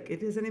angelic?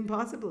 It is an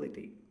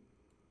impossibility.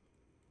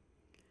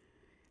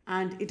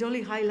 And it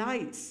only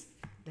highlights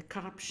the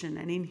corruption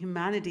and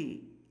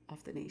inhumanity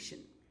of the nation.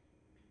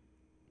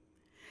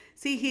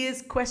 See, he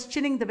is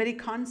questioning the very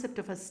concept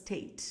of a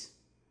state.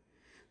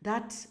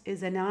 That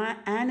is an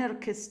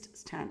anarchist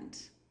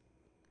stand.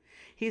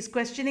 He is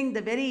questioning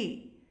the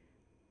very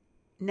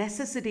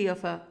necessity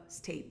of a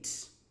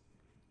state.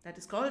 That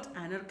is called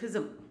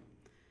anarchism.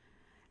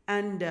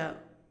 And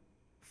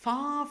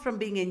far from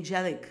being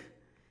angelic,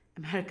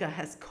 America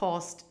has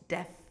caused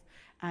death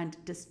and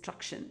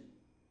destruction.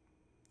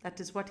 That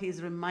is what he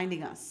is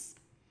reminding us.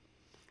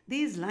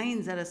 These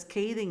lines are a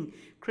scathing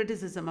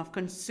criticism of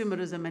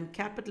consumerism and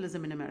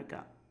capitalism in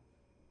America.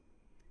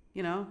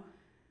 You know,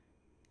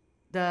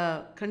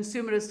 The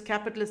consumerist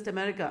capitalist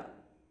America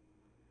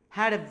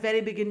had a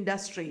very big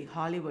industry,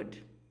 Hollywood,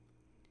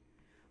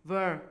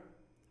 where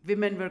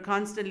women were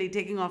constantly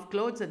taking off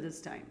clothes at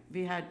this time.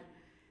 We had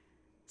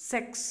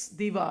sex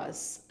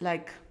divas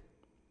like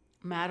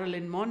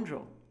Marilyn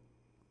Monroe.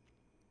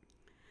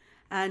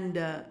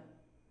 And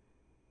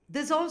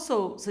this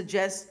also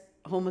suggests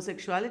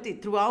homosexuality.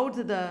 Throughout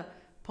the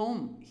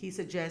poem, he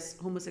suggests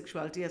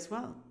homosexuality as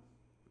well.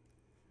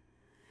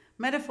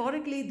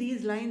 Metaphorically,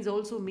 these lines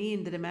also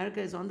mean that America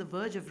is on the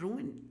verge of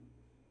ruin.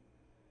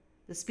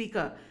 The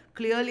speaker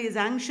clearly is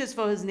anxious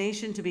for his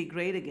nation to be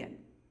great again.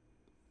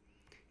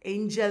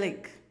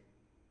 Angelic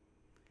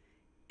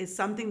is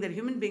something that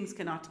human beings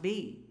cannot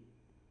be.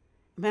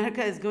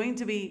 America is going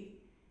to be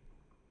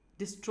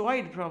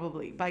destroyed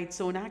probably by its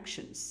own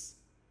actions.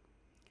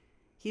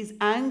 He's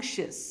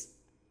anxious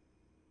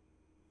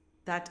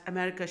that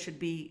America should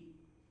be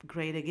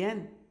great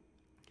again.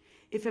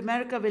 If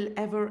America will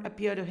ever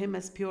appear to him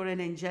as pure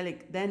and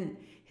angelic, then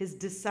his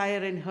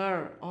desire in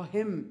her or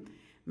him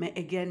may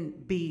again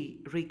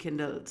be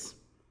rekindled.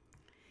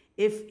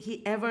 If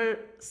he ever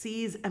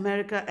sees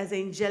America as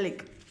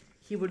angelic,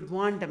 he would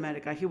want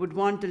America. He would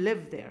want to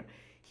live there.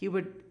 He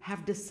would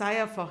have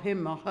desire for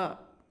him or her.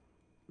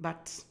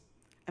 But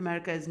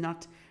America is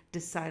not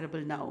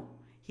desirable now.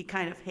 He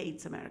kind of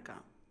hates America.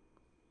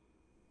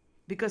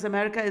 Because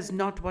America is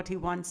not what he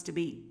wants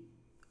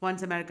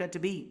America to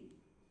be.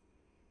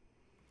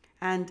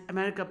 And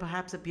America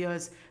perhaps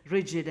appears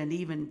rigid and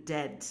even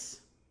dead,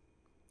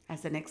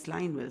 as the next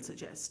line will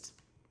suggest.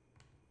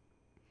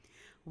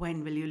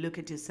 When will you look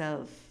at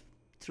yourself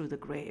through the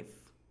grave?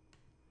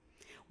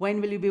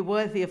 When will you be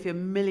worthy of your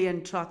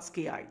million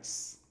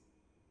Trotskyites?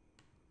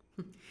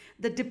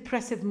 The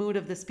depressive mood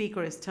of the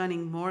speaker is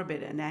turning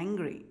morbid and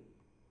angry.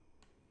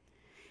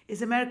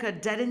 Is America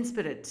dead in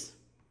spirit,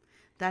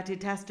 that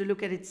it has to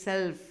look at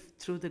itself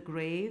through the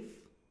grave?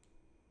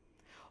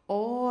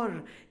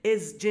 Or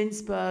is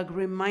Ginsberg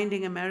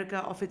reminding America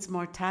of its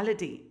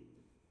mortality?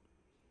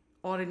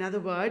 Or in other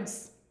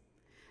words,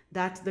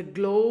 that the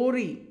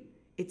glory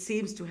it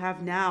seems to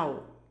have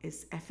now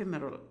is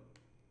ephemeral.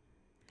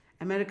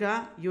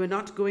 America, you are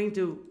not going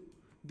to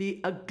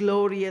be a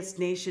glorious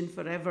nation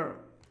forever.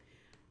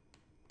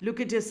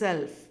 Look at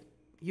yourself.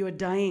 You are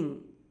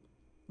dying.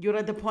 You're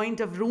at the point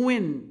of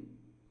ruin.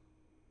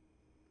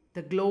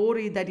 The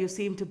glory that you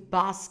seem to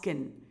bask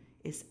in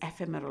is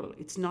ephemeral.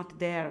 It's not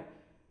there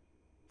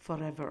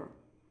forever.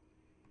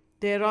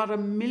 There are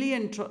 1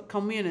 million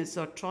communists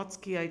or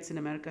Trotskyites in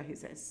America, he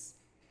says.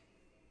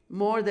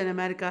 More than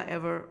America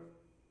ever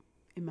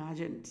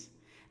imagined.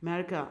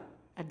 America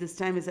at this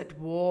time is at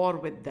war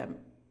with them.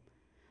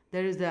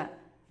 There is the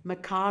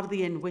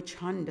McCarthyan witch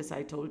hunt, as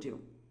I told you.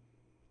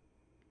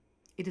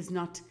 It is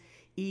not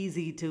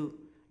easy to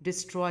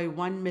destroy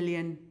 1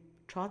 million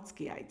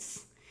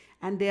Trotskyites.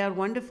 And they are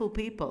wonderful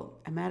people.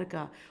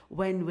 America,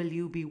 when will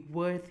you be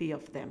worthy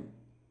of them?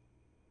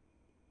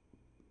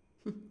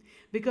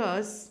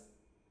 Because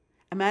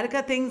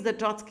America thinks the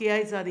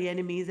Trotskyites are the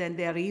enemies and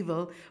they are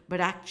evil, but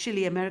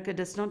actually America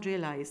does not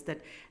realize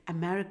that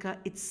America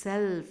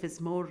itself is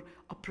more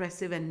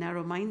oppressive and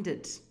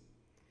narrow-minded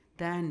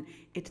than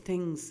it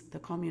thinks the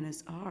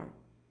communists are.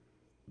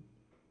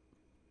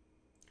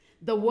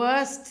 The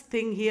worst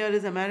thing here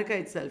is America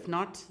itself,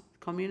 not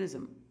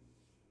communism.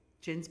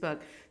 Ginsberg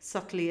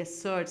subtly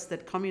asserts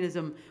that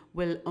communism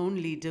will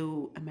only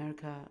do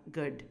America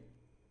good.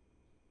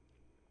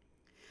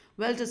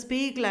 Well, to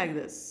speak like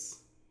this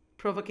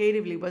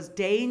provocatively was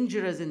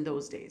dangerous in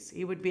those days.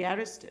 He would be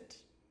arrested,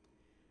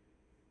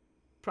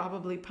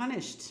 probably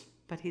punished,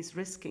 but he's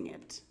risking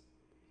it.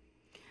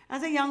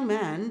 As a young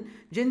man,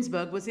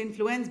 Ginsberg was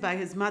influenced by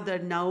his mother,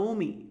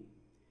 Naomi.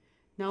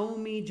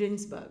 Naomi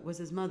Ginsberg was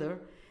his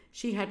mother.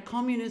 She had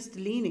communist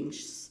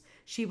leanings.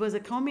 She was a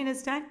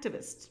communist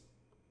activist.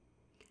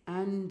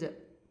 And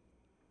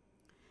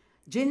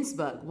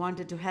Ginsberg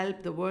wanted to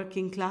help the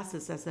working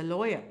classes as a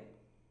lawyer,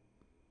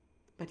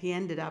 but he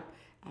ended up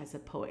as a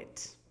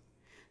poet.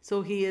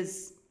 So he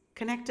is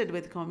connected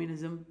with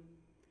communism.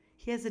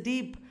 He has a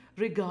deep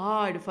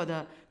regard for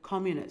the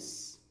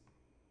communists.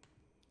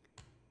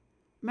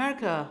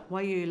 America,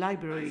 why are you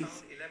libraries? I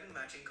found 11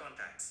 matching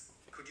contacts.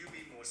 Could you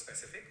be more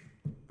specific?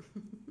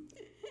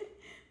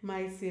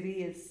 My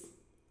Siri is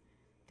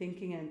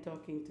thinking I'm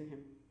talking to him.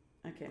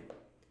 Okay.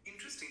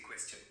 Interesting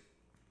question.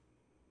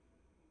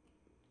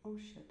 Oh,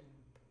 shut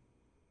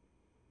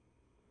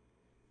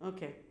up.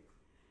 Okay.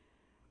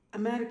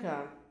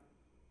 America,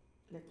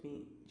 let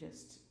me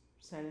just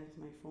silence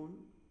my phone.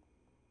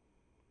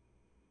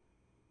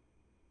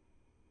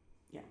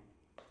 Yeah.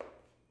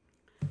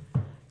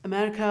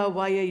 America,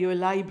 why are your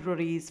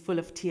libraries full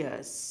of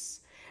tears?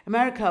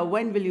 America,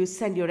 when will you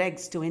send your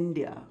eggs to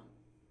India?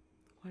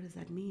 What does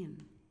that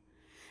mean?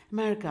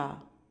 America,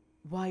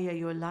 why are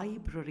your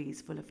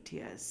libraries full of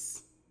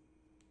tears?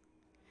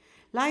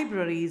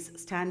 Libraries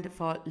stand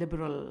for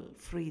liberal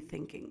free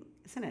thinking,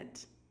 isn't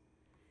it?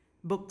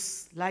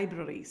 Books,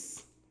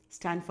 libraries,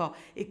 stand for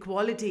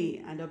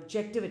equality and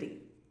objectivity.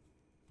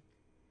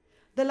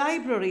 The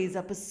libraries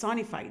are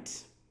personified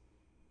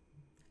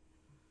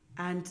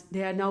and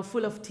they are now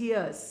full of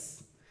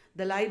tears.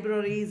 The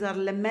libraries are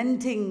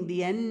lamenting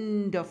the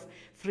end of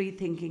free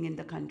thinking in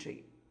the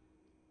country.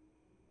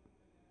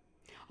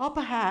 Or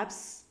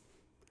perhaps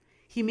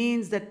he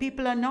means that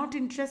people are not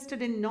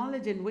interested in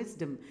knowledge and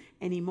wisdom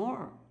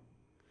anymore.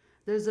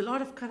 There's a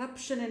lot of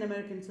corruption in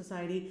American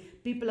society.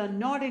 People are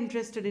not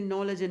interested in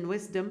knowledge and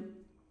wisdom,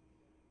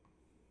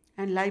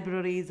 and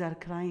libraries are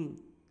crying.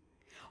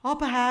 Or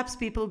perhaps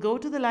people go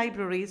to the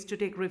libraries to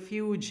take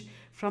refuge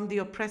from the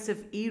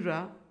oppressive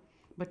era,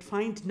 but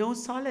find no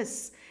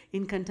solace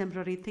in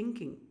contemporary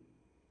thinking.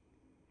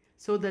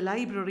 So the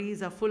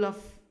libraries are full of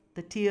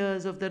the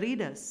tears of the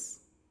readers.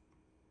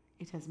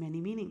 It has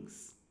many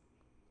meanings.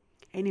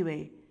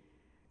 Anyway,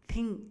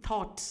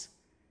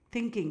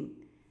 thinking,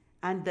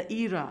 and the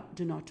era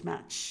do not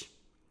match.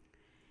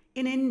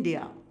 In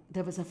India,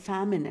 there was a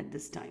famine at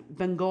this time,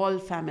 Bengal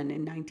famine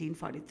in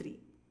 1943.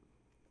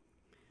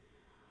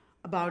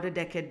 About a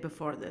decade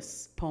before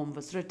this poem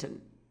was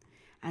written.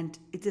 And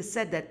it is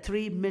said that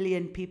 3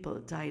 million people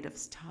died of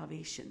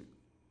starvation.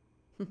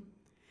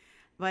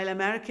 While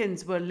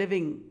Americans were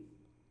living,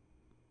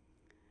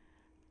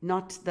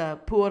 not the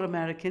poor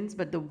Americans,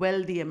 but the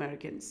wealthy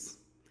Americans.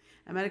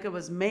 America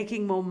was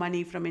making more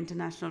money from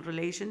international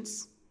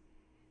relations.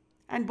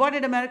 And what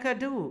did America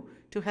do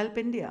to help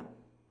India?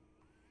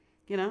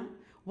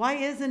 Why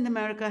isn't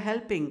America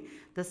helping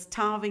the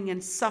starving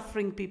and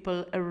suffering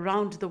people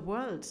around the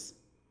world?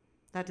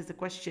 That is the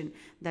question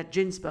that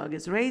Ginsberg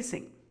is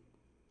raising.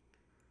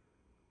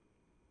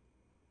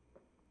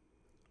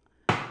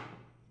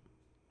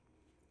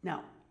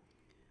 Now,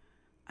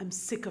 I'm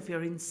sick of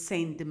your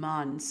insane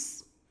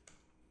demands.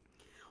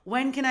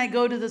 When can I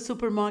go to the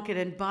supermarket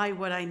and buy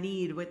what I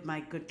need with my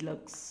good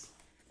looks?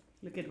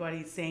 Look at what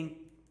he's saying.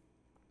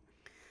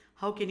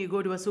 How can you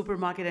go to a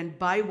supermarket and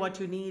buy what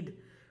you need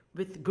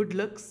with good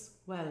looks?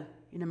 Well,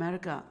 in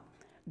America,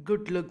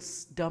 good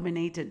looks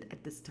dominated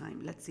at this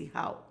time. Let's see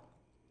how.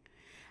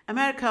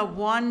 America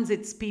wants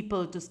its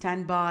people to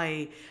stand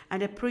by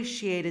and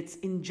appreciate its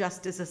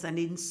injustices and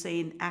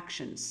insane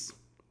actions.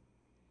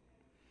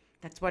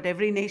 That's what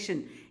every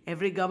nation,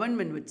 every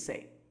government would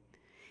say.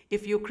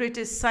 If you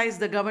criticize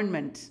the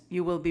government,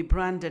 you will be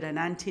branded an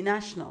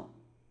anti-national.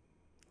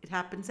 It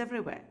happens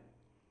everywhere.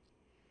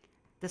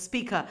 The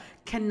speaker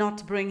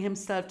cannot bring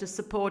himself to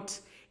support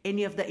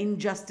any of the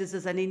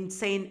injustices and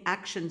insane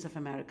actions of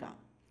America.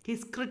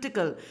 He's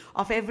critical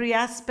of every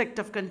aspect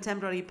of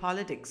contemporary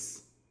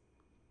politics.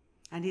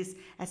 And he's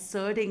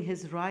asserting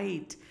his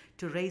right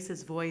to raise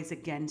his voice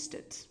against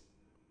it.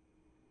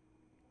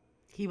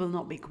 He will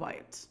not be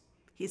quiet.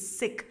 He's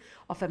sick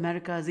of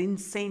America's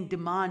insane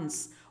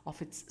demands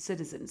of its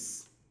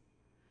citizens.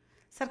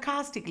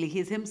 Sarcastically, he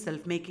is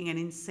himself making an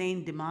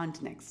insane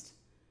demand next.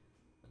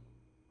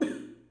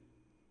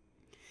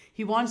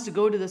 He wants to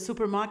go to the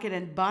supermarket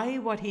and buy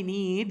what he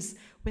needs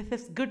with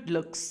his good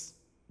looks.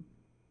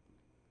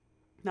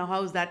 Now,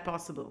 how is that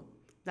possible?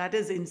 That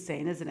is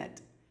insane, isn't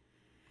it?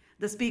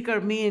 The speaker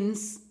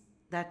means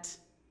that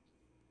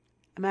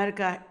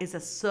America is a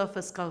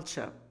surface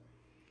culture.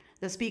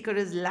 The speaker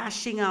is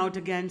lashing out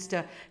against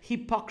a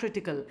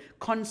hypocritical,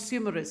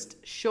 consumerist,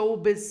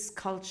 showbiz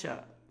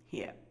culture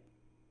here.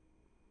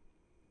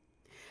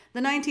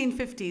 The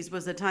 1950s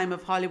was the time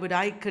of Hollywood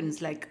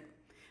icons like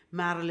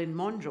Marilyn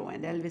Monroe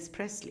and Elvis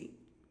Presley,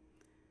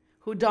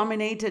 who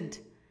dominated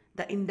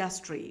the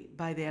industry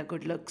by their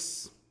good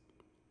looks.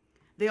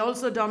 They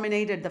also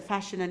dominated the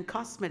fashion and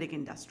cosmetic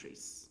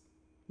industries,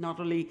 not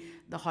only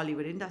the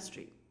Hollywood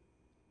industry.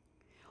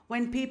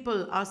 When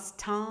people are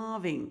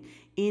starving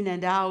in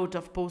and out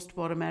of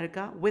post-war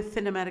America,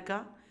 within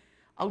America,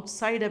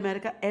 outside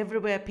America,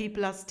 everywhere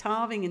people are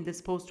starving in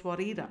this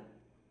post-war era.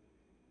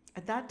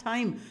 At that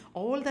time,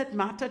 all that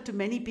mattered to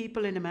many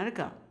people in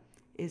America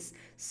is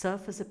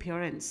surface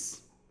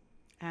appearance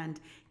and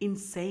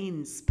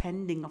insane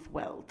spending of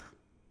wealth.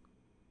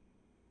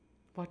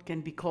 What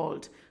can be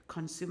called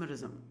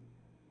consumerism.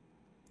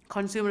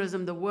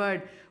 Consumerism, the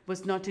word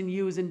was not in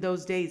use in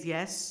those days,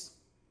 yes,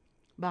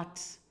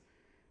 but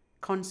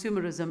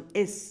consumerism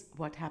is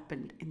what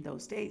happened in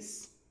those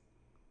days.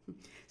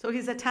 So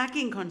he's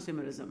attacking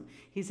consumerism.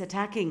 He's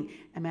attacking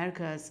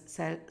America's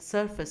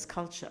surface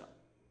culture.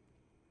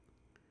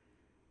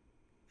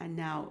 And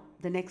now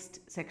the next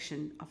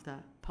section of the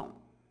poem.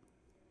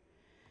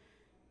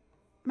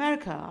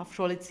 America,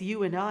 after all, it's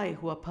you and I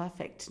who are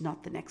perfect,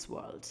 not the next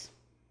world.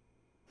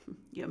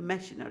 Your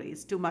machinery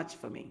is too much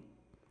for me.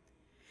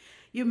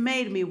 You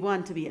made me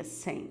want to be a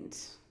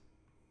saint.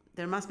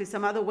 There must be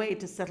some other way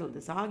to settle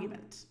this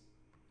argument.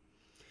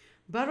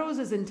 Burroughs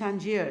is in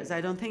Tangiers.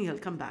 I don't think he'll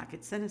come back.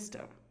 It's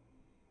sinister.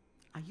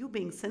 Are you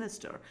being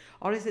sinister?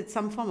 Or is it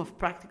some form of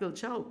practical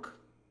joke?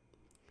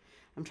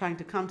 I'm trying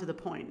to come to the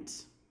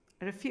point.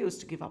 I refuse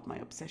to give up my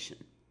obsession.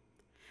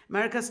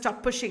 America,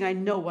 stop pushing. I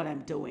know what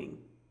I'm doing.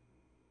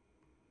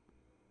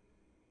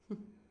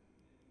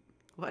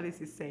 What is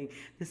he saying?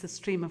 This is a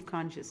stream of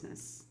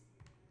consciousness.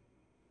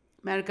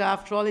 America,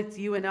 after all, it's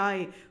you and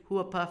I who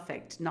are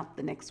perfect, not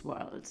the next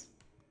world.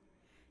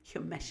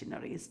 Your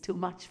machinery is too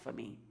much for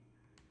me.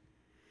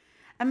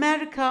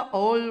 America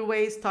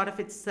always thought of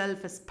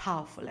itself as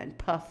powerful and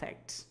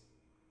perfect.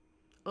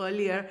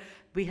 Earlier,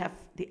 we have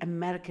the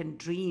American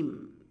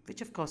dream,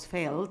 which of course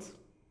failed.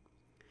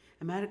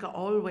 America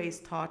always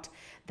thought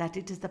that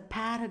it is the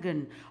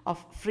paragon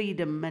of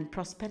freedom and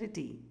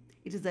prosperity.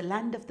 It is the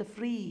land of the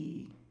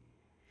free.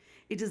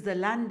 It is the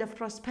land of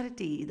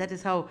prosperity. That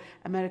is how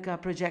America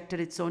projected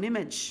its own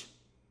image.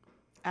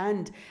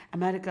 And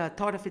America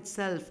thought of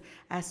itself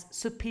as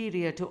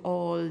superior to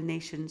all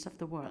nations of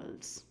the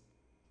world.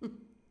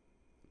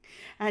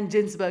 And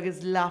Ginsburg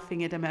is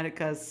laughing at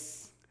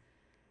America's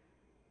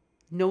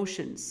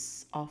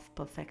notions of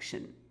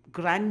perfection,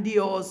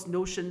 grandiose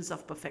notions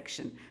of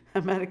perfection.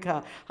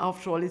 America,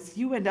 after all, it's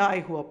you and I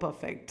who are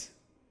perfect,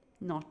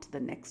 not the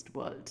next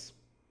world.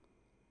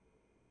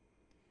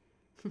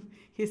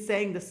 He's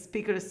saying, the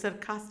speaker is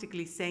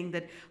sarcastically saying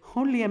that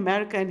only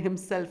America and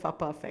himself are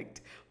perfect.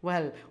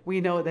 Well,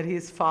 we know that he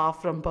is far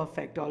from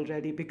perfect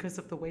already because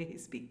of the way he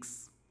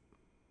speaks.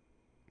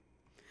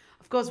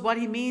 Of course, what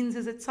he means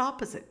is its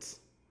opposite.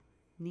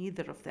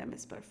 Neither of them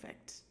is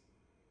perfect.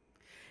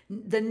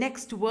 The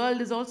next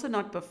world is also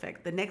not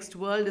perfect. The next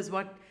world is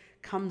what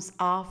comes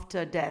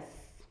after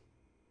death.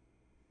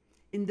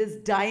 In this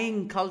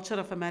dying culture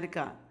of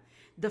America,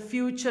 the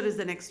future is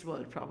the next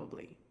world,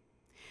 probably.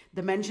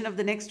 The mention of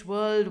the next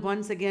world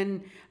once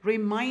again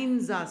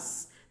reminds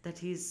us that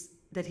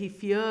he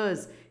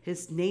fears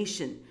his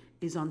nation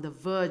is on the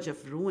verge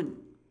of ruin.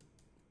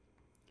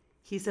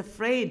 He's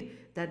afraid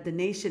that the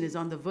nation is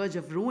on the verge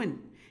of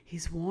ruin.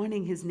 He's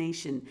warning his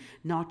nation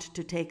not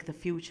to take the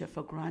future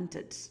for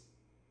granted.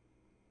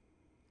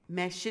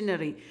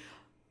 Machinery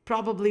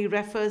probably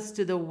refers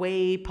to the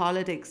way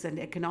politics and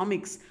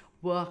economics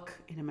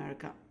work in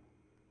America.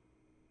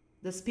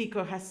 The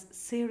speaker has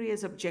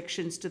serious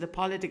objections to the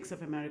politics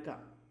of America.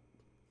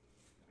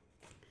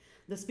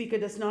 The speaker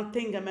does not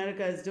think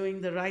America is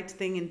doing the right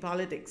thing in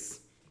politics.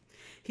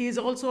 He is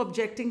also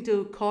objecting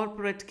to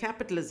corporate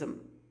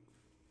capitalism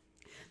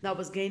that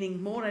was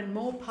gaining more and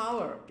more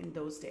power in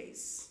those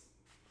days.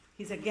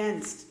 He's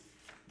against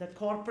the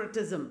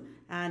corporatism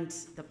and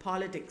the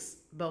politics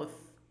both.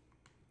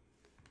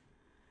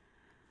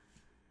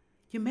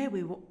 You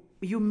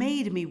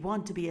made me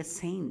want to be a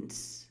saint.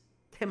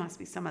 There must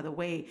be some other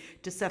way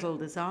to settle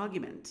this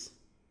argument.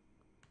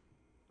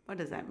 What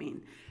does that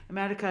mean?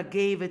 America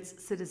gave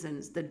its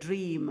citizens the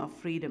dream of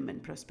freedom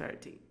and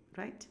prosperity,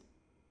 right?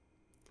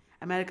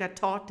 America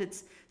taught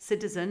its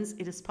citizens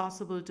it is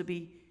possible to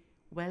be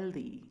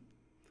wealthy.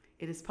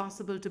 It is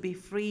possible to be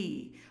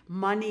free.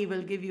 Money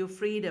will give you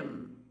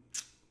freedom.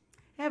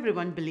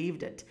 Everyone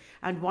believed it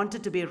and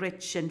wanted to be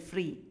rich and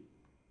free,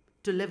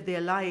 to live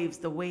their lives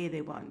the way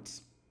they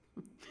want.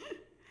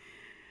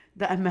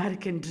 The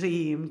American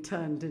dream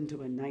turned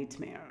into a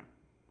nightmare.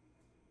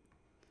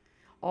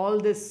 All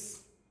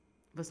this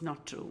was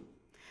not true.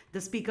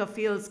 The speaker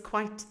feels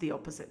quite the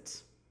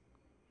opposite.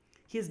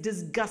 He is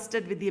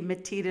disgusted with the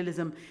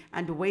materialism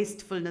and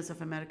wastefulness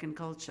of American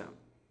culture.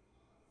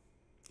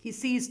 He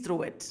sees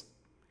through it.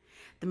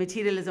 The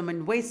materialism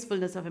and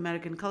wastefulness of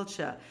American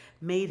culture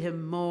made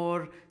him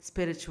more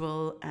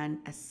spiritual and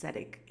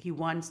ascetic. He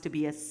wants to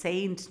be a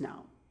saint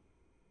now.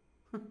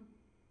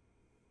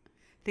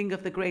 Think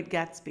of The Great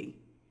Gatsby.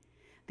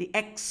 The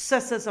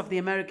excesses of the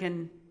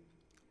American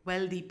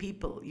wealthy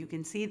people you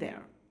can see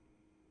there.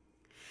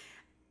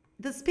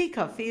 The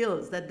speaker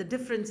feels that the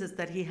differences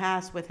that he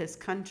has with his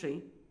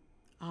country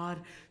are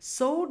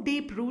so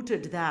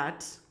deep-rooted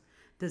that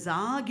this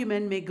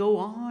argument may go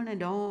on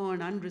and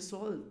on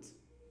unresolved.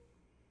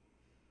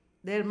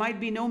 There might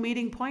be no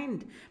meeting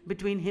point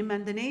between him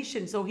and the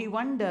nation, so he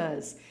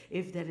wonders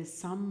if there is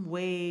some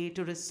way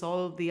to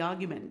resolve the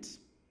argument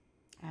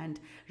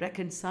and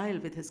reconcile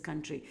with his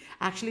country.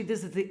 Actually,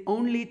 this is the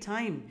only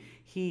time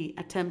he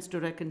attempts to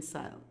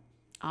reconcile.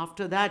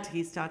 After that,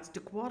 he starts to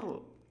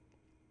quarrel.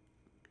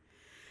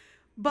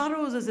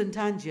 Burroughs is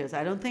intangious.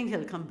 I don't think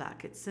he'll come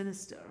back. It's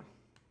sinister.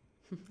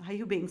 Are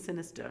you being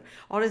sinister?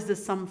 Or is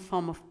this some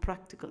form of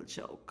practical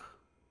joke?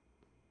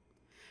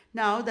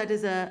 Now, that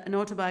is an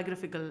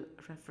autobiographical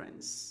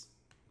reference.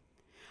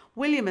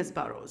 William S.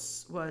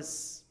 Burroughs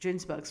was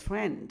Ginsburg's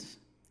friend.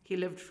 He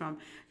lived from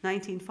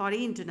 1914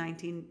 to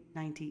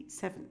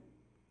 1997.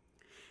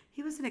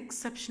 He was an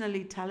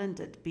exceptionally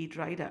talented beat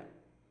writer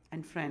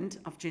and friend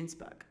of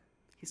Ginsburg.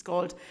 He's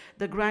called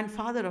the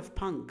grandfather of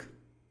punk.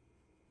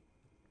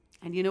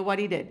 And you know what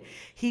he did?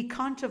 He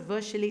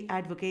controversially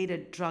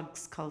advocated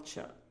drugs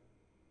culture.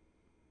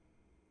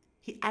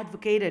 He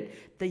advocated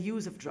the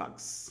use of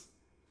drugs.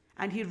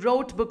 And he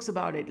wrote books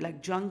about it,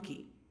 like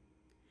Junkie.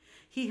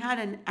 He had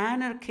an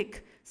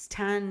anarchic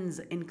stance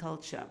in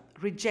culture,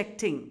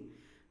 rejecting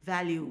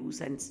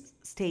values and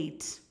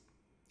state.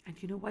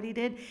 And you know what he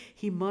did?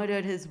 He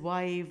murdered his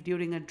wife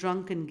during a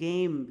drunken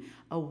game,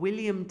 a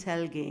William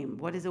Tell game.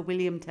 What is a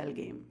William Tell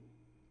game?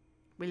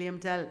 William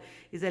Tell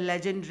is a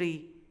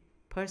legendary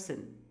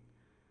person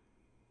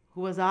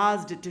who was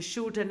asked to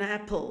shoot an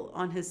apple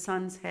on his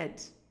son's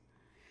head.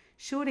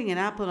 Shooting an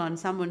apple on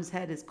someone's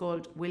head is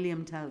called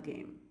William Tell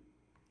game.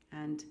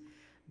 And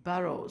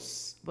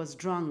Burroughs was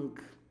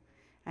drunk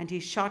and he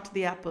shot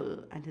the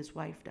apple and his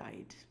wife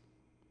died.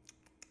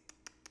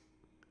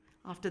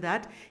 After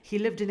that, he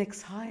lived in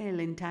exile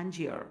in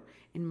Tangier,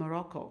 in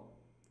Morocco,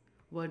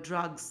 where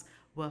drugs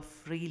were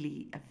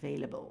freely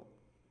available.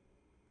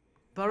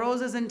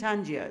 Burroughs is in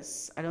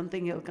Tangiers. I don't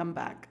think he'll come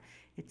back.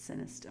 It's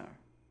sinister.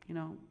 You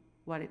know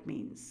what it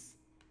means.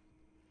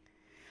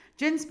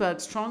 Ginsberg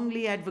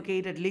strongly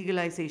advocated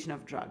legalization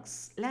of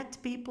drugs. Let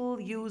people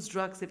use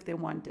drugs if they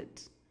want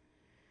it.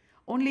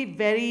 Only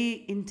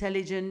very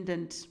intelligent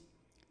and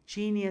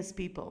genius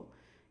people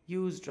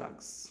use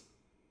drugs.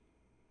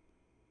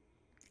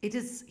 It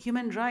is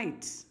human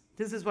right.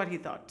 This is what he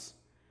thought.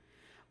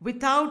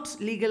 Without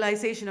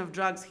legalization of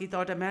drugs, he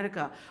thought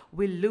America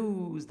will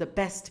lose the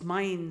best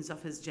minds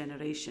of his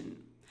generation.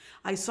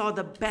 I saw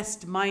the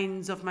best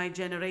minds of my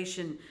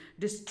generation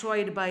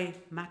destroyed by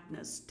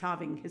madness,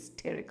 starving,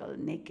 hysterical,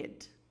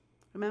 naked.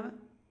 Remember?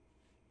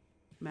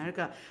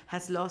 America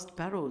has lost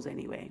Burroughs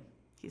anyway.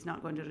 He's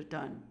not going to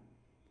return.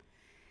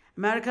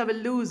 America will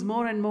lose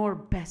more and more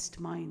best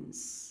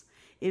minds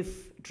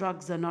if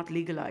drugs are not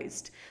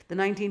legalized. The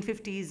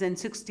 1950s and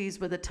 60s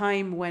were the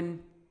time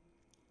when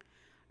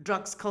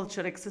drugs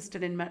culture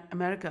existed in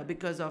America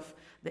because of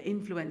the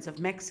influence of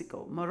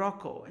Mexico,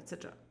 Morocco,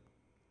 etc.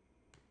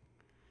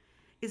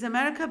 Is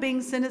America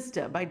being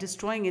sinister by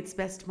destroying its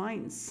best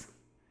minds?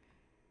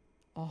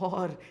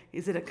 Or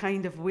is it a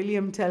kind of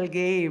William Tell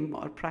game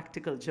or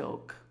practical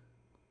joke?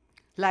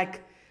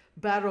 Like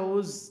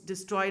Burroughs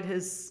destroyed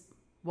his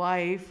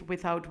wife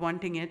without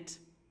wanting it,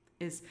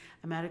 is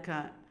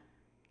America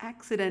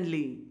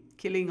accidentally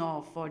killing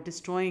off or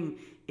destroying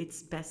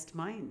its best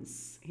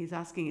minds? He's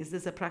asking, is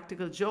this a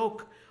practical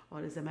joke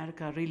or is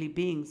America really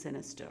being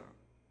sinister?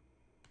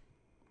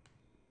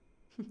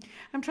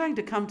 I'm trying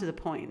to come to the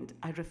point.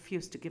 I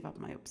refuse to give up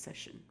my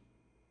obsession.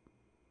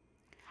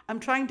 I'm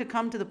trying to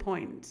come to the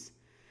point.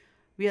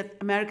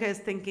 America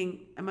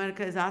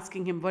is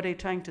asking him, what are you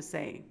trying to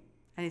say?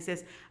 And he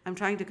says, I'm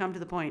trying to come to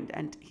the point.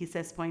 And he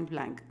says point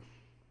blank,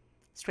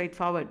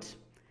 straightforward,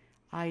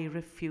 I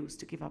refuse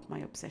to give up my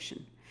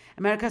obsession.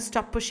 America,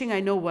 stop pushing.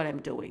 I know what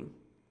I'm doing.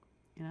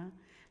 You know,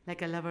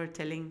 like a lover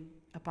telling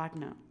a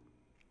partner.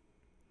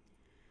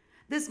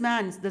 This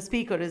man, the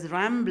speaker, is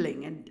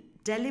rambling and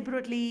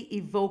deliberately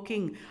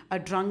evoking a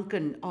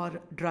drunken or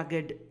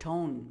drugged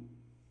tone.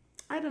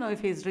 I don't know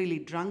if he's really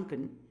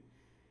drunken.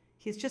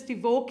 He's just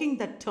evoking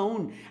that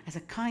tone as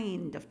a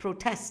kind of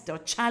protest or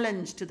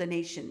challenge to the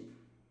nation.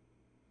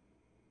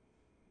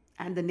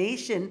 And the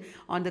nation,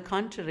 on the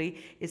contrary,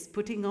 is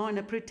putting on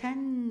a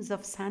pretense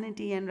of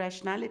sanity and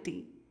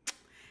rationality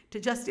to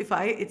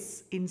justify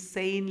its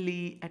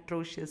insanely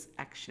atrocious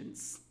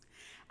actions.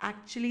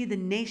 Actually, the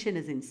nation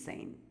is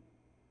insane.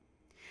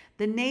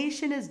 The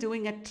nation is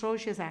doing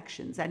atrocious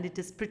actions and it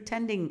is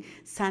pretending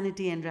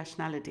sanity and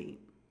rationality.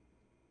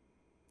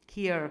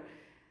 Here,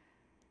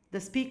 the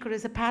speaker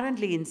is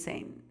apparently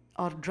insane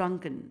or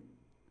drunken,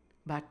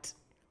 but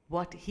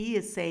what he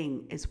is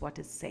saying is what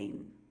is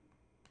sane.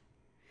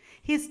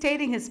 He is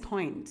stating his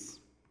point,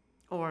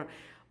 or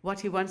what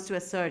he wants to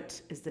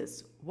assert is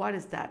this. What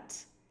is that?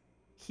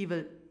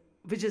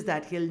 Which is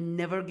that he'll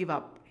never give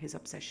up his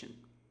obsession.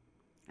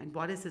 And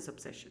what is his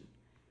obsession?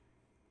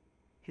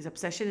 His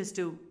obsession is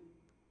to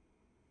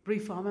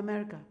reform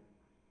America,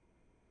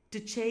 to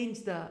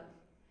change the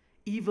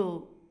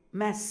evil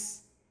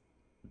mess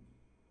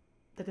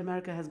that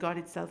America has got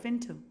itself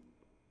into.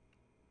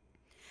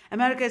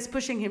 America is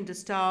pushing him to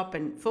stop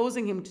and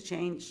forcing him to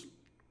change.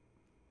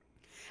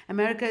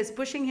 America is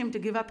pushing him to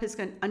give up his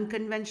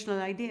unconventional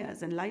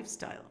ideas and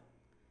lifestyle.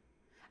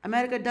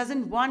 America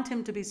doesn't want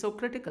him to be so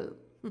critical.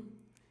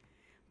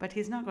 But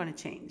he's not going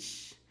to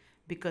change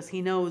because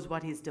he knows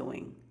what he's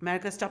doing.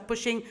 America, stop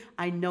pushing.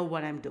 I know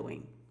what I'm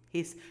doing.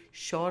 He's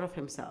sure of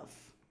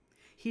himself.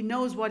 He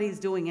knows what he's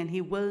doing and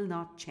he will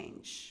not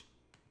change.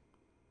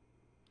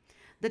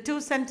 The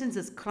two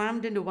sentences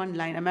crammed into one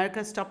line,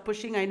 America, stop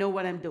pushing. I know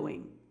what I'm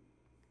doing,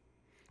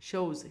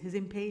 shows his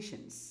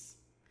impatience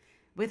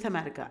with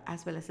America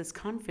as well as his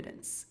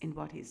confidence in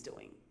what he's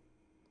doing.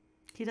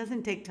 He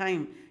doesn't take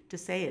time to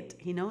say it.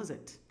 He knows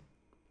it.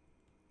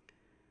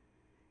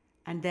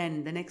 And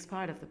then the next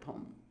part of the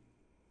poem.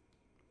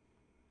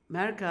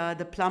 America,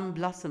 the plum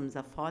blossoms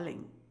are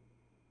falling.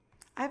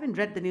 I haven't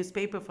read the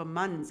newspaper for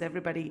months.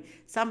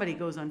 Somebody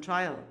goes on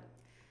trial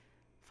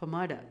for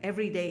murder.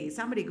 Every day,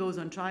 somebody goes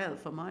on trial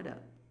for murder.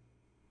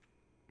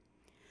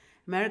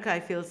 America, I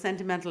feel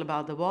sentimental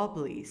about the war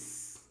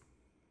police.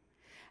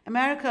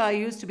 America, I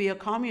used to be a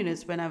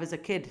communist when I was a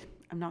kid.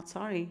 I'm not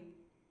sorry.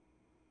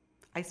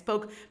 I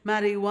smoke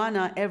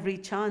marijuana every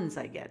chance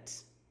I get.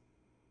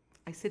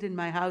 I sit in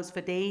my house for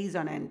days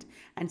on end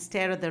and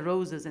stare at the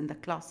roses in the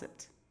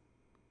closet.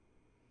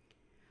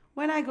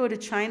 When I go to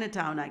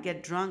Chinatown, I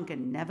get drunk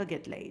and never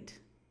get laid.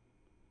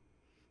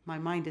 My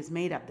mind is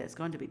made up. There's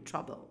going to be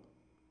trouble.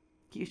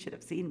 You should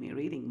have seen me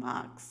reading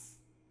Marx.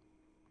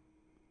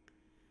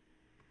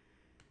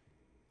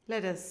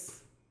 Let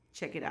us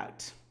check it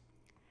out.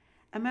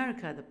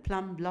 America, the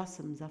plum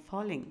blossoms are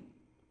falling.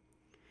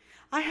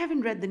 I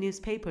haven't read the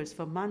newspapers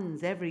for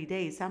months. Every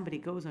day somebody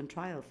goes on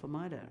trial for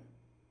murder.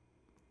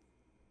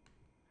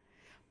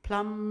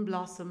 Plum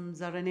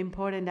blossoms are an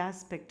important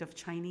aspect of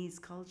Chinese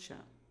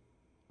culture.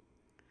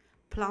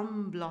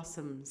 Plum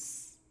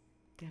blossoms,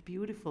 they're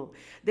beautiful.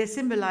 They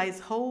symbolize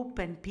hope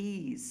and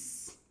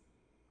peace.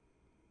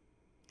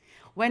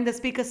 When the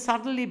speaker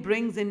suddenly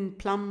brings in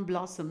plum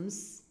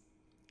blossoms,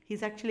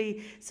 he's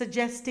actually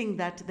suggesting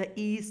that the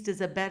East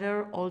is a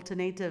better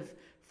alternative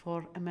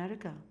for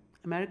America.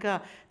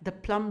 America, the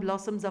plum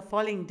blossoms are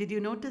falling. Did you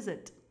notice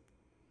it?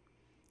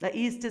 The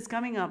East is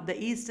coming up.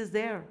 The East is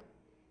there.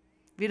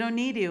 We don't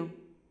need you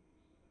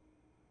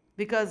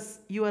because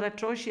you are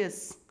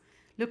atrocious.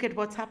 Look at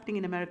what's happening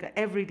in America.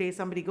 Every day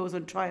somebody goes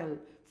on trial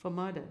for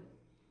murder.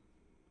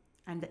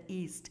 And the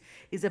East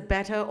is a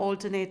better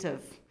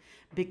alternative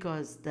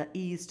because the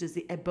East is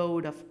the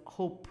abode of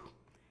hope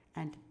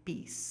and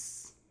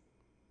peace,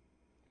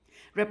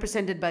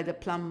 represented by the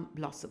plum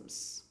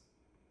blossoms,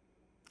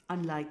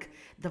 unlike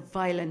the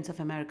violence of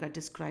America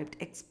described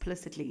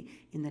explicitly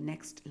in the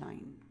next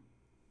line.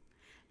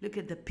 Look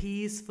at the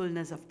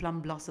peacefulness of plum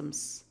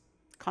blossoms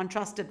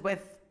contrasted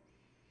with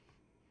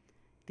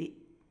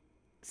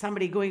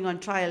somebody going on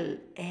trial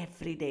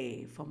every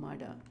day for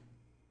murder.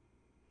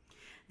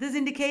 This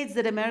indicates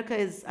that America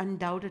is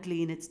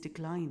undoubtedly in its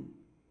decline.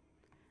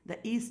 The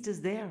East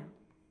is there,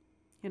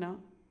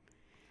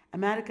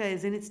 America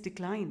is in its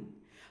decline.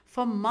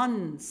 For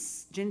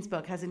months,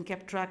 Ginsburg hasn't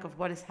kept track of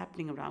what is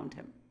happening around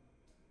him.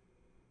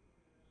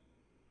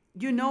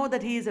 You know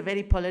that he is a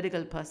very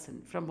political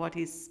person from what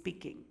he's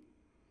speaking,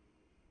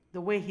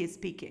 the way he's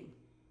speaking.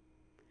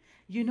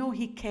 You know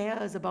he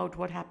cares about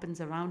what happens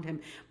around him,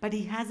 but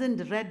he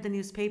hasn't read the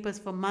newspapers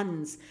for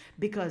months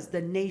because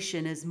the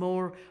nation is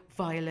more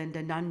violent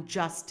and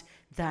unjust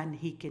than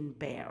he can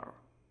bear.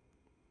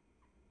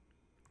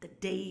 The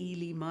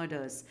daily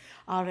murders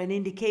are an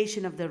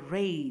indication of the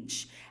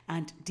rage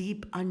and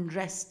deep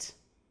unrest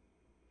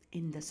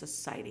in the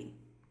society.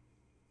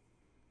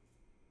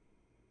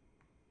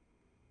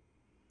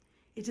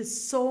 It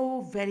is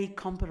so very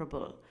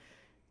comparable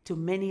to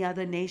many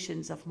other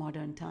nations of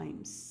modern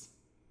times.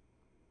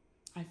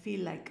 I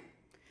feel like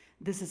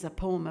this is a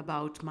poem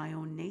about my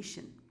own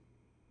nation.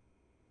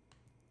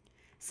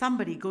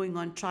 Somebody going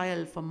on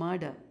trial for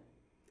murder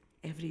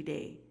every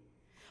day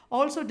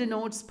also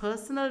denotes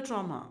personal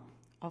trauma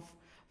of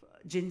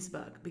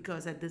Ginsburg,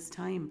 because at this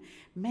time,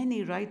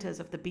 many writers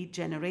of the Beat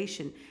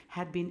generation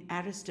had been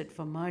arrested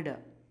for murder.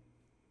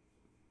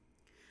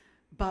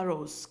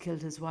 Burroughs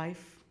killed his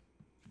wife.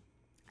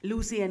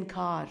 Lucien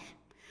Carr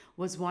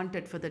was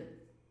wanted for the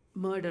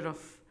murder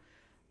of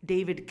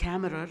David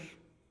Cameron,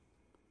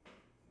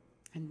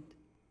 and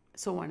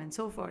so on and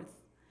so forth.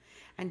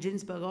 And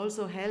Ginsburg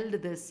also held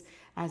this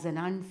as an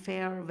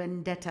unfair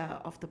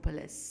vendetta of the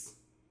police.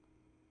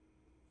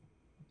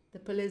 The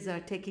police are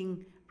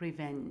taking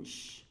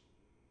revenge.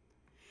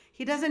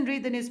 He doesn't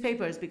read the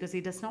newspapers because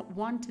he does not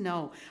want to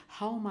know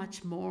how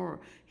much more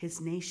his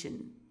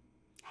nation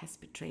has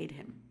betrayed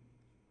him.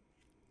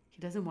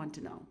 He doesn't want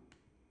to know.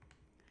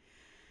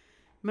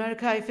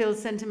 America, I feel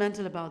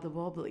sentimental about the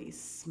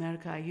Wobblies.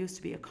 America, I used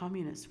to be a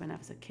communist when I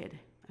was a kid.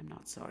 I'm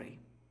not sorry.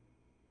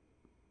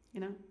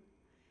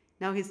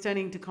 Now he's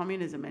turning to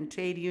communism and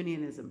trade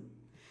unionism.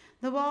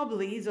 The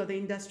Wobblies, or the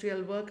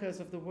Industrial Workers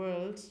of the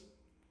World,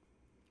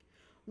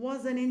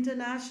 was an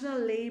international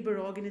labor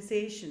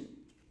organization,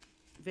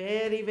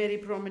 very, very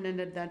prominent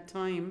at that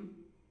time,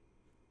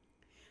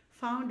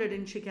 founded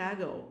in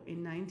Chicago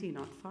in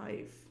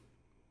 1905.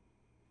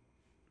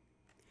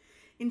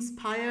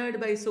 Inspired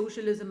by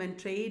socialism and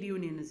trade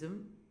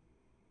unionism,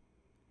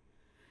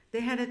 they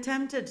had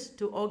attempted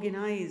to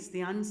organize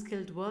the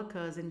unskilled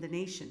workers in the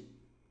nation.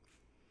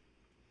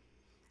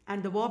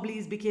 And the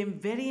Wobblies became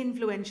very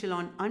influential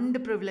on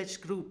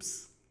underprivileged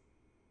groups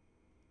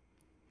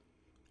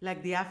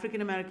like the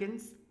African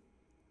Americans,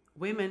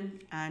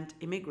 women, and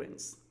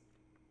immigrants.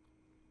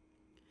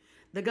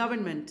 The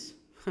government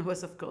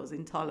was, of course,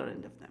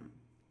 intolerant of them.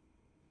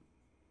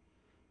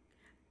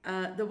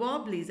 The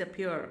Wobblies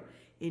appear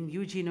in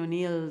Eugene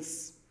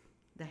O'Neill's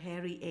The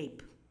Hairy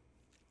Ape.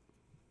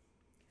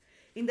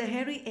 In The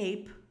Hairy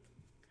Ape,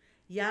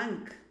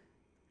 Yank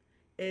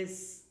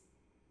is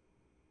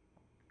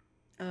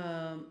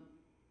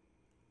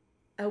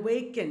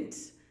awakened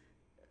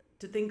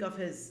to think of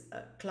his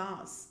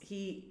class.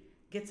 He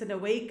gets an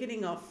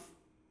awakening of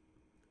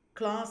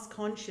class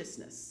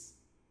consciousness,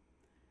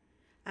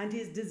 and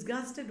he's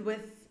disgusted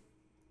with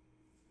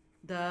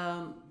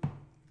the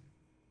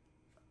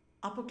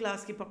upper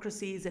class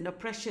hypocrisies and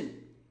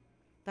oppression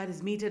that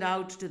is meted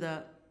out to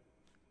the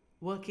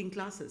working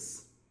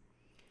classes.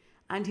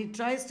 And he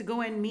tries to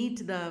go and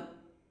meet the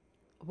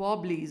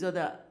Wobblies, or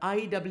the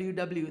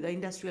IWW, the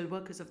Industrial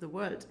Workers of the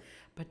World,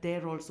 but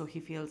there also he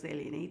feels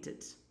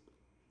alienated.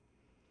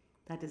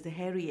 That is The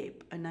Hairy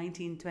Ape, a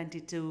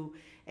 1922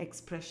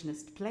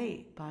 expressionist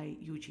play by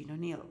Eugene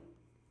O'Neill.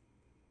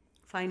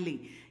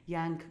 Finally,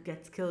 Yank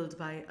gets killed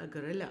by a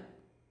gorilla.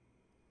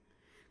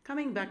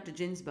 Coming back to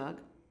Ginsburg,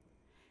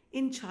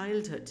 in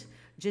childhood,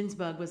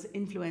 Ginsburg was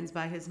influenced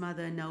by his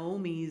mother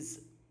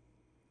Naomi's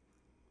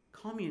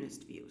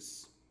communist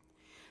views.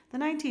 The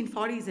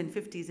 1940s and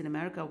 50s in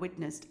America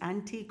witnessed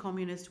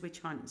anti-communist witch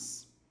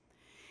hunts.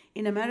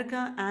 In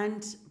America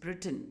and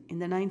Britain in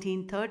the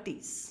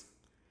 1930s,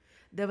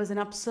 there was an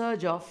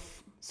upsurge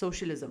of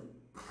socialism.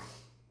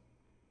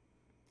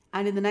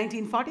 And in the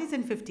 1940s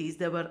and 50s,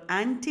 there were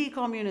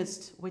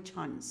anti-communist witch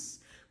hunts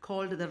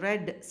called the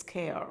Red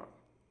Scare,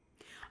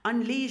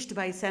 unleashed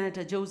by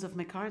Senator Joseph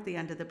McCarthy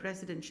under the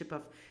presidency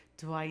of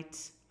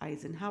Dwight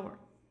Eisenhower.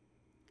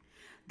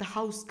 The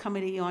House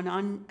Committee on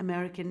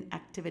Un-American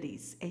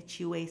Activities,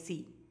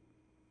 HUAC,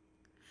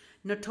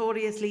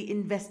 notoriously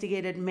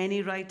investigated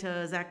many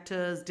writers,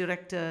 actors,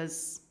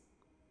 directors,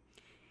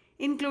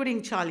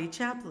 including Charlie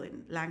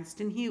Chaplin,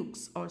 Langston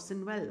Hughes,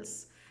 Orson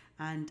Welles,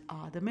 and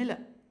Arthur Miller.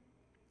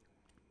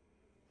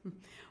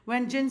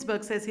 When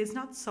Ginsburg says he's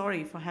not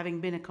sorry for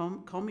having been a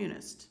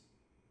communist,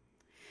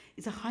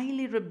 it's a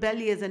highly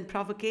rebellious and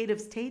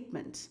provocative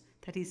statement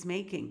that he's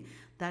making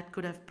that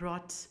could have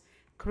brought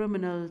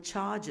criminal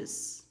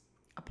charges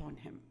upon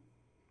him.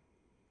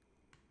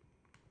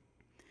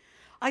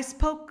 I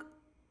smoke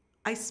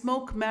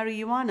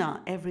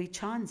marijuana every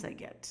chance I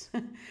get.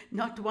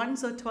 Not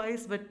once or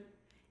twice, but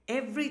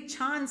every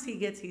chance he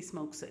gets, he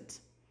smokes it.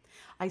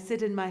 I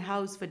sit in my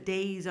house for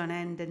days on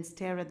end and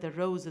stare at the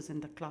roses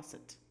in the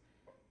closet.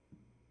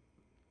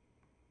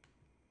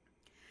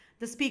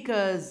 The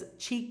speaker's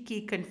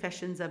cheeky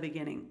confessions are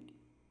beginning.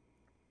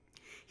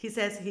 He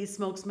says he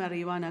smokes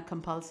marijuana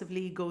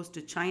compulsively, goes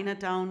to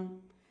Chinatown,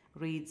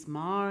 reads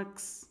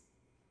Marx.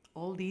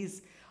 All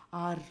these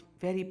are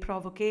very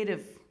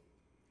provocative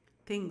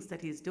things that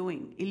he's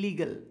doing,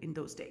 illegal in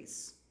those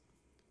days.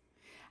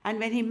 And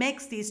when he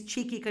makes these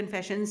cheeky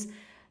confessions,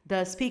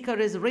 the speaker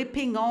is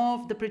ripping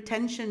off the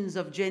pretensions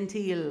of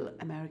genteel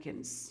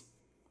Americans.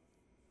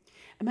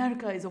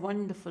 America is a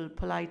wonderful,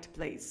 polite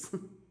place.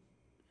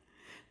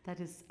 That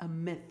is a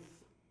myth.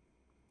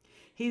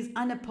 He's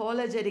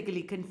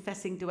unapologetically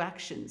confessing to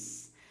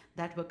actions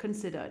that were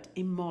considered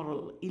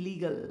immoral,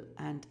 illegal,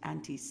 and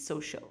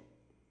antisocial.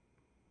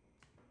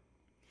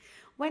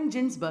 What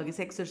Ginsburg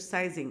is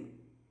exercising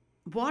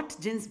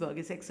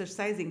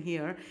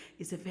here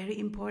is a very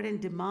important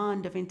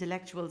demand of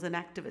intellectuals and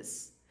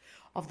activists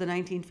of the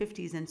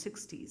 1950s and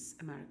 60s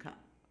America: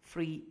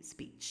 free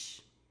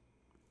speech.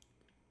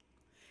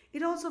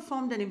 It also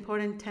formed an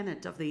important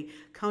tenet of the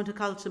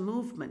counterculture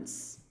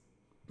movements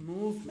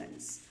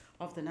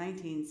of the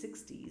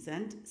 1960s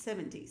and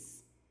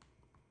 70s.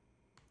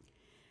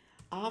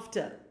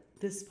 After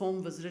this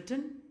poem was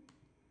written,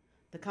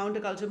 the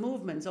counterculture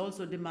movements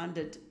also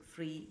demanded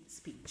free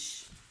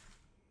speech.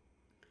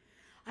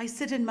 I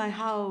sit in my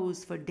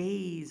house for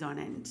days on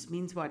end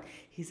means what?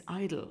 He's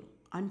idle,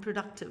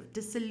 unproductive,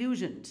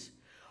 disillusioned,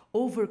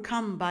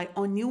 overcome by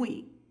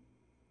ennui,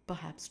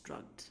 perhaps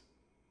drugged.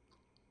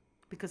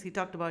 Because he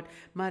talked about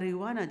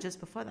marijuana just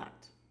before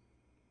that.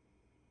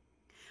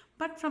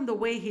 But from the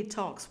way he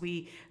talks,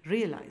 we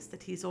realize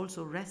that he's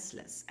also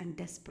restless and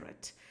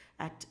desperate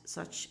at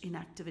such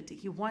inactivity.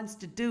 He wants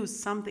to do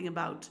something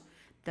about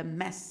the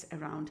mess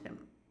around him.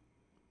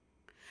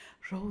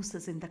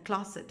 Roses in the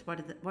closet,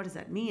 what does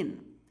that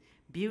mean?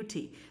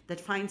 Beauty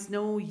that finds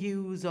no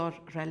use or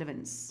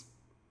relevance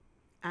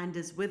and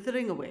is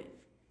withering away.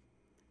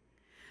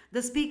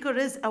 The speaker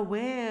is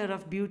aware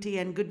of beauty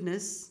and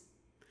goodness,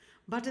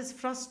 but is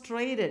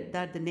frustrated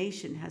that the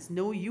nation has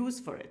no use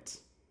for it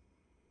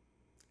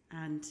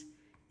and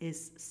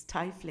is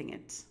stifling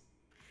it.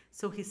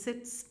 So he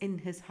sits in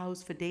his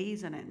house for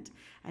days on end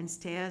and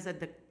stares at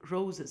the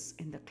roses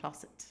in the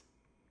closet.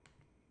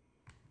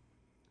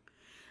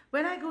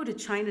 When I go to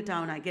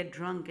Chinatown, I get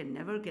drunk and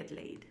never get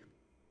laid.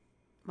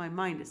 My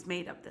mind is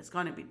made up, there's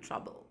going to be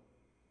trouble.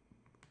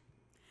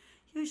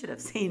 You should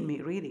have seen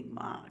me reading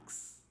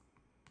Marx.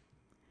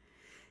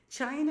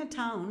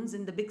 Chinatowns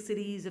in the big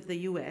cities of the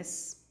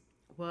US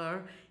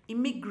were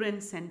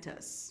immigrant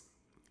centers.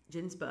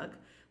 Ginsburg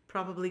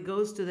probably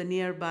goes to the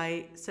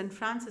nearby San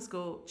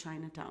Francisco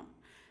Chinatown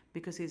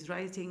because he's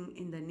writing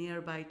in the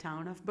nearby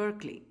town of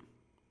Berkeley.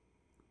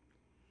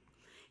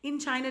 In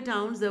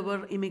Chinatowns, there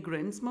were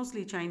immigrants,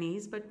 mostly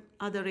Chinese, but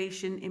other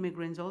Asian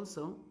immigrants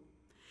also.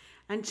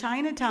 And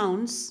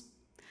Chinatowns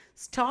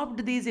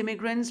stopped these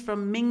immigrants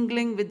from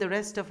mingling with the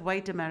rest of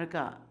white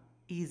America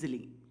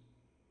easily.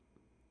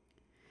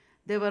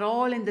 They were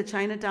all in the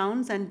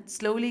Chinatowns and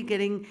slowly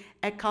getting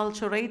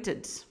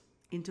acculturated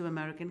into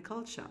American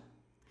culture.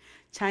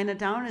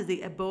 Chinatown is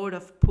the abode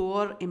of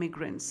poor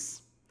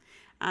immigrants,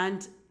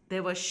 and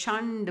they were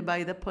shunned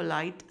by the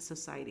polite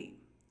society.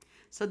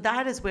 So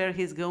that is where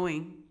he's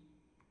going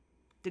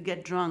to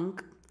get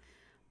drunk,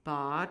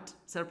 but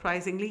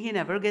surprisingly, he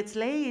never gets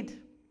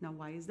laid. Now,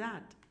 why is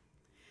that?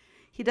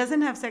 He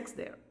doesn't have sex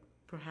there.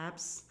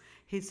 Perhaps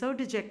he's so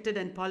dejected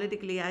and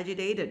politically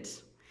agitated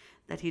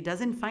that he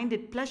doesn't find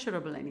it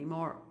pleasurable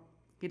anymore.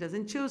 He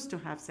doesn't choose to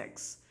have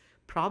sex.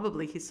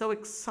 Probably he's so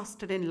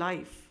exhausted in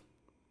life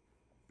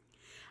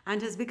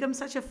and has become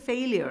such a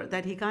failure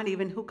that he can't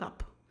even hook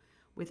up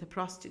with a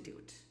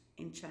prostitute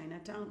in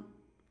Chinatown.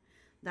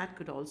 That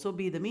could also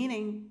be the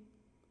meaning.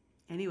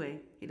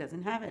 Anyway, he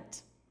doesn't have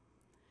it.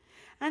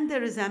 And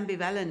there is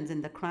ambivalence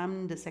in the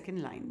crammed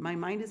second line. My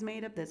mind is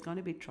made up, there's going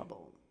to be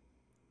trouble.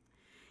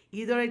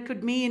 Either it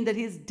could mean that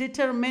he's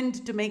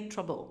determined to make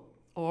trouble,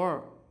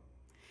 or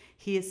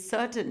he is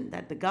certain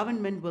that the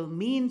government will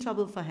mean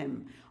trouble for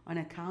him on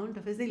account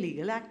of his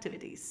illegal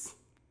activities.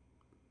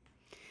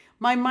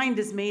 My mind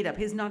is made up,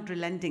 he's not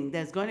relenting,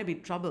 there's going to be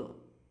trouble.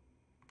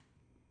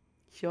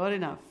 Sure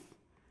enough,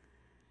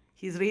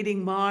 he's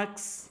reading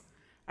Marx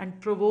and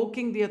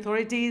provoking the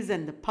authorities,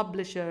 and the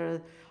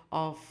publisher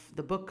of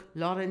the book,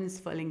 Lawrence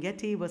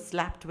Ferlinghetti, was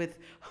slapped with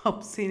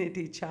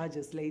obscenity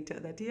charges later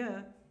that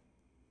year.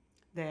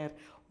 There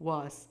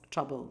was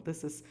trouble.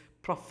 This is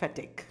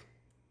prophetic.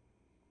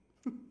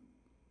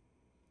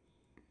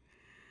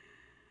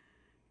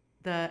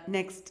 The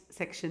next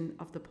section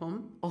of the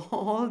poem,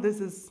 all this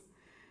is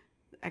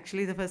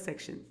actually the first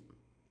section.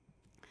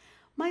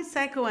 My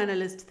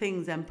psychoanalyst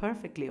thinks I'm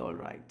perfectly all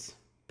right,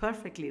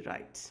 perfectly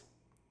right.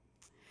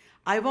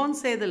 I won't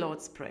say the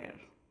Lord's Prayer.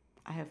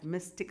 I have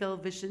mystical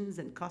visions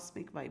and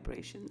cosmic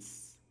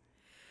vibrations.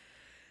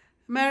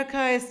 America,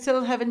 I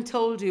still haven't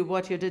told you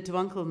what you did to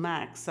Uncle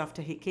Max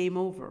after he came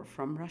over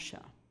from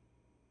Russia.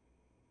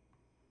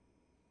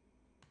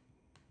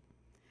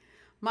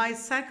 My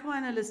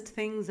psychoanalyst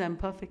thinks I'm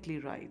perfectly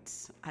right.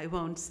 I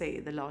won't say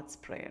the Lord's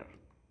Prayer.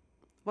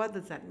 What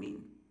does that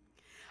mean?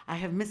 I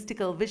have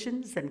mystical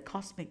visions and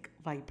cosmic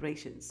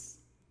vibrations.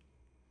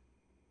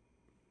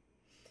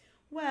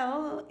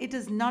 Well, it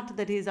is not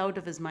that he is out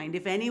of his mind.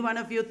 If any one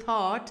of you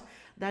thought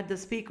that the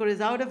speaker is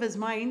out of his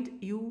mind,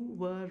 you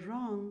were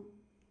wrong.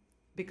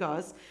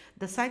 Because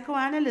the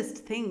psychoanalyst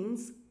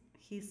thinks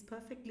he's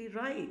perfectly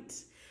right.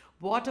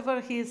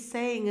 Whatever he is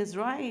saying is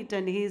right,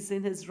 and he is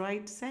in his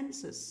right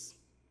senses.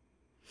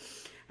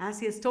 As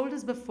he has told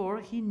us before,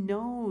 he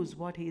knows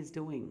what he is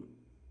doing.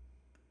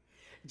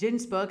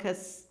 Ginsberg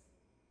has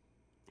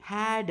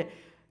had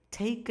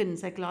taken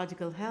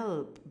psychological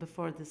help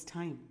before this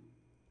time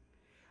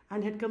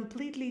and had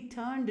completely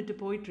turned to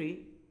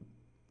poetry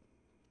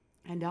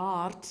and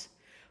art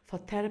for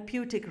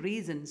therapeutic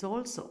reasons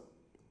also.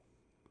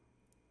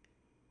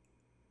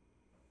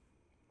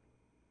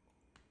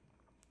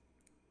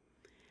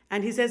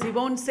 And he says he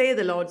won't say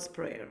the Lord's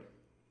Prayer.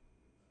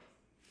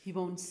 He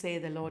won't say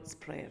the Lord's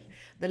Prayer.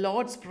 The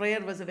Lord's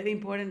Prayer was a very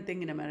important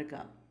thing in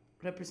America,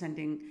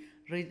 representing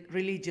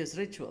religious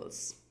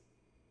rituals,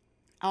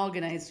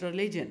 organized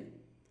religion.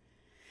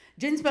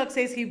 Ginsberg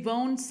says he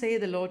won't say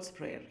the Lord's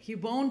Prayer. He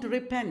won't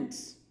repent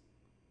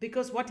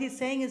because what he's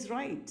saying is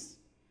right.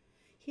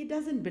 He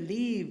doesn't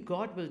believe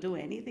God will do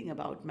anything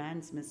about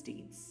man's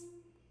misdeeds.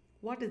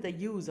 What is the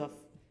use of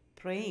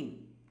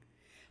praying?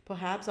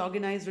 Perhaps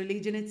organized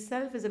religion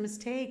itself is a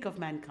mistake of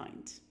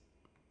mankind.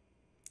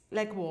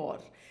 Like war,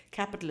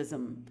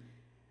 capitalism,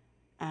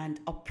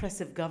 and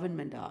oppressive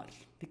government are,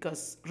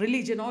 because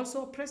religion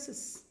also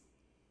oppresses.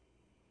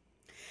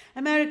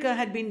 America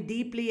had been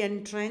deeply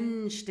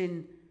entrenched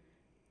in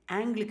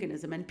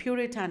Anglicanism and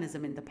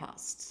Puritanism in the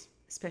past,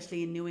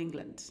 especially in New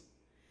England.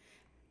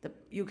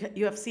 You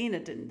have seen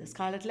it in the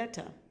Scarlet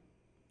Letter.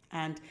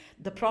 And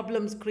the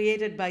problems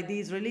created by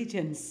these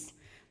religions,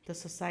 the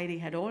society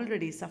had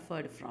already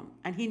suffered from.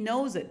 And he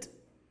knows it.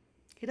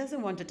 He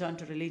doesn't want to turn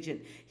to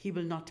religion. He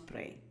will not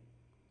pray.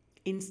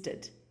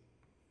 Instead,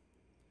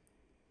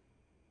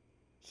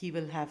 he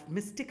will have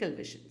mystical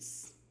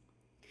visions.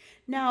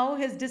 Now,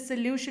 his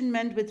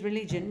disillusionment with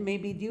religion may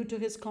be due to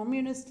his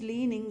communist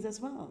leanings as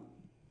well.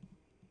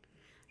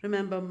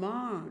 Remember,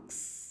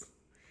 Marx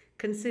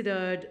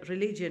considered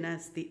religion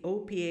as the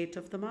opiate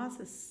of the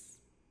masses.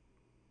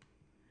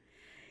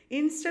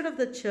 Instead of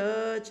the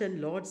church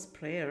and Lord's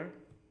Prayer,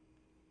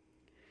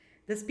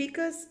 the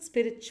speaker's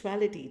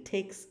spirituality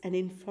takes an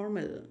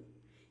informal,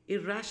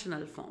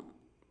 irrational form.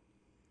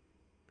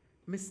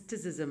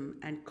 Mysticism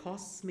and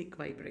cosmic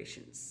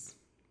vibrations.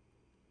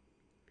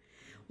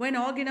 When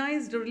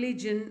organized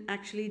religion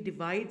actually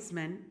divides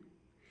men,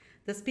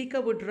 the speaker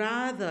would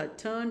rather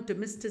turn to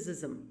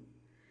mysticism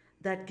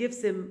that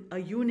gives him a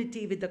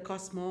unity with the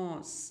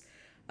cosmos,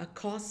 a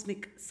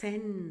cosmic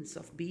sense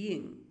of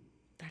being.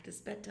 That is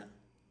better.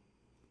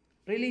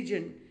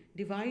 Religion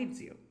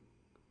divides you.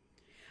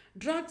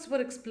 Drugs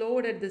were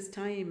explored at this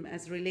time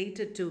as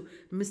related to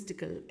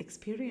mystical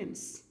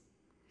experience.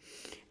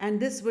 And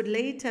this would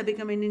later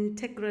become an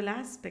integral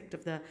aspect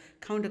of the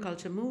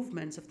counterculture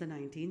movements of the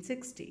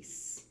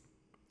 1960s.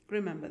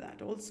 Remember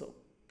that also.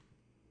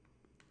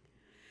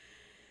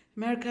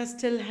 America,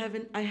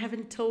 I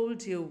haven't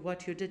told you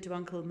what you did to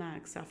Uncle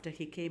Max after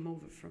he came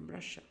over from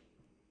Russia.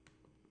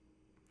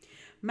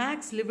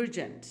 Max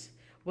Livergent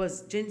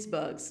was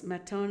Ginsberg's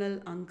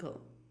maternal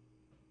uncle.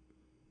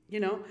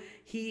 You know,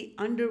 he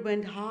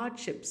underwent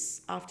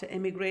hardships after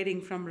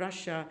emigrating from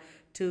Russia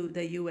to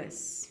the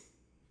US.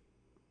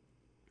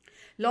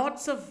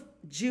 Lots of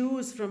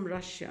Jews from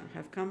Russia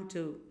have come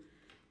to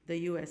the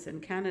US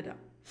and Canada.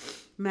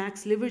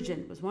 Max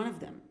Livergent was one of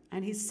them,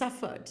 and he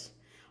suffered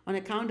on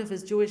account of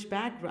his Jewish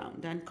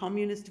background and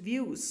communist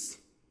views.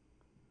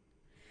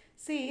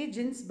 See,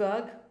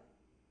 Ginsberg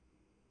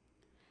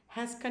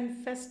has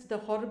confessed the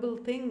horrible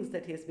things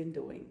that he has been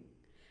doing,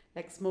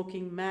 like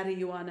smoking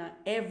marijuana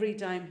every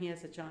time he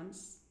has a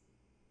chance,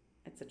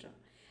 etc.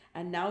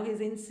 And now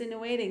he's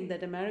insinuating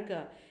that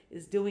America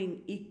is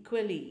doing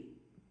equally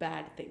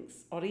bad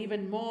things or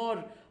even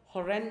more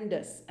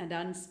horrendous and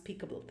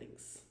unspeakable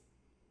things.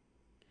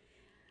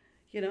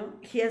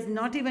 He has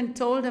not even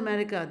told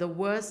America the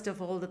worst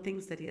of all the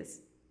things that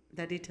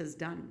it has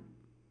done.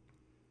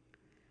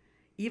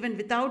 Even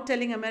without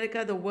telling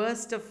America the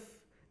worst of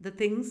the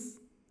things,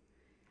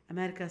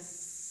 America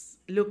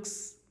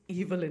looks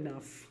evil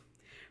enough.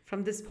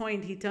 From this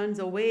point, he turns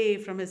away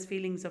from his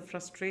feelings of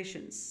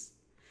frustrations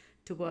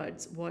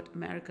towards what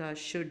America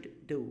should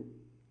do.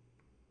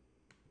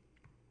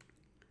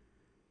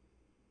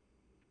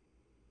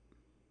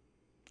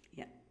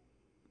 Yeah.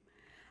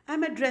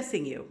 I'm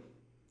addressing you.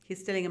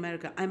 He's telling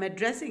America, I'm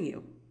addressing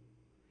you.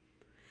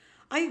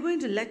 Are you going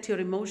to let your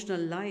emotional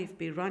life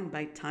be run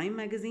by Time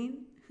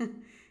magazine?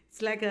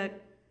 It's like a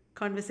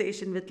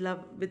conversation with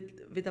love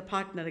with a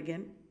partner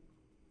again.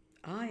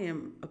 I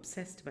am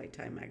obsessed by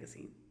Time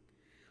magazine.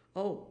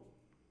 Oh,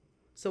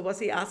 so was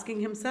he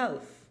asking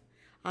himself?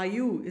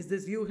 Is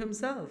this you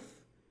himself?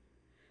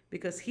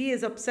 Because he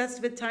is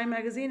obsessed with Time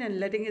magazine and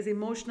letting his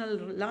emotional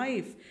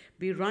life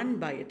be run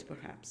by it,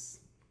 perhaps.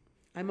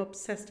 I'm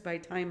obsessed by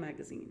Time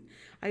magazine.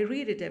 I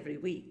read it every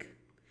week.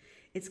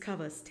 Its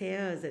cover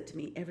stares at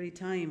me every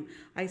time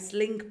I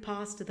slink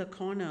past the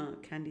corner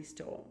candy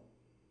store.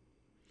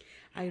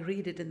 I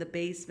read it in the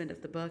basement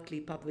of the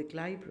Berkeley Public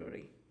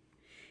Library.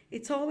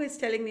 It's always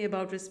telling me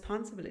about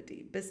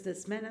responsibility.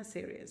 Businessmen are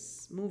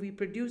serious. Movie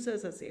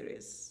producers are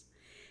serious.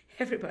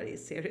 Everybody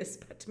is serious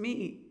but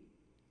me.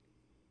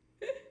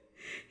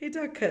 It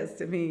occurs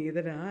to me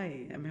that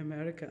I am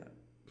America.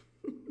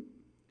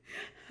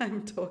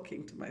 I'm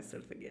talking to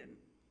myself again.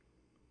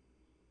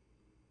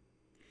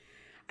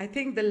 I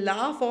think the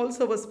laugh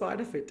also was part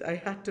of it. I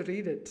had to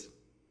read it.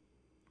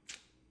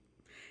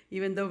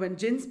 Even though when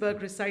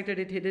Ginsberg recited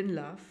it, he didn't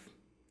laugh.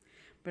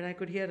 But I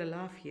could hear a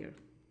laugh here.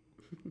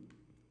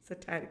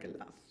 Satirical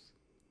laugh.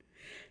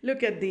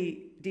 Look at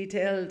the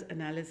detailed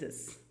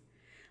analysis.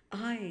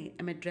 I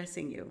am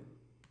addressing you.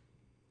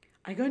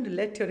 Are you going to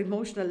let your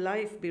emotional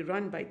life be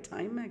run by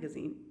Time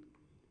magazine?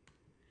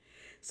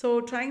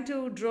 So trying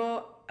to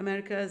draw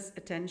America's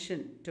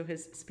attention to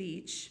his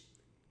speech.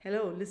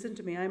 Hello, listen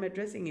to me, I'm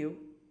addressing you.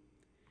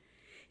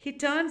 He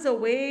turns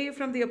away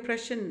from the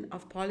oppression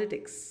of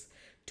politics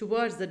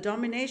towards the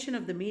domination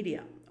of the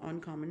media on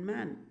common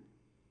man,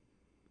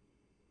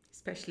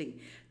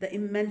 especially the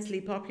immensely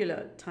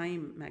popular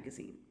Time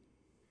magazine.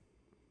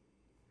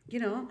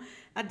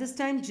 At this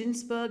time,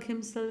 Ginsberg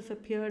himself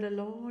appeared a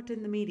lot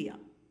in the media.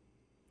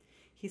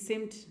 He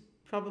seemed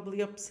probably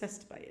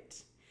obsessed by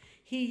it.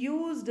 He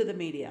used the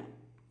media,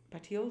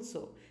 but he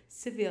also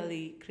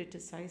severely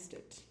criticized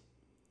it.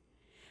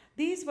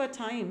 These were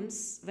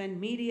times when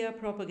media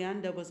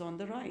propaganda was on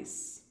the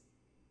rise.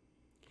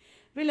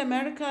 Will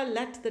America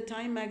let the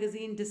Time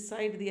magazine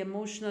decide the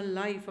emotional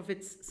life of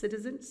its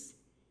citizens?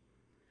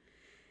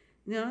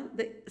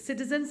 The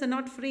citizens are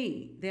not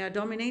free. They are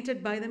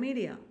dominated by the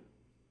media.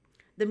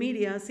 The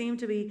media seem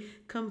to be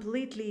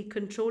completely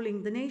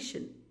controlling the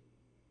nation.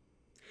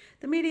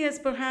 The media is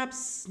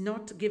perhaps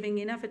not giving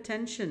enough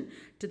attention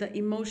to the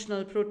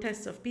emotional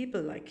protests of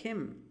people like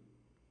him.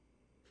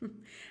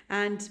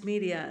 And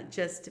media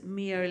just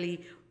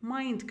merely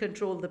mind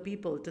control the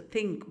people to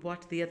think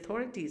what the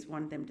authorities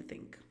want them to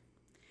think.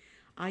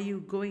 Are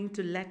you going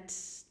to let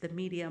the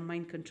media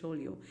mind control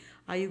you?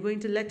 Are you going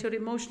to let your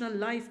emotional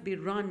life be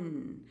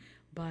run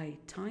by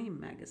Time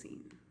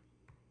magazine?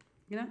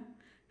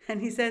 And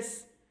he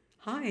says,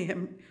 I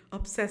am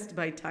obsessed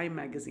by Time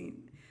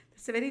magazine.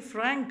 It's a very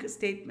frank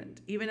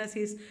statement. Even as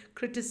he's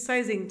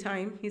criticizing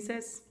Time, he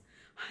says,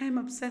 I am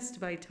obsessed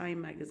by Time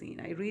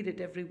magazine. I read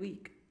it every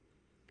week.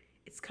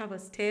 Its cover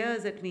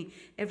stares at me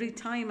every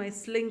time I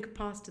slink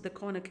past the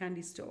corner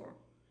candy store.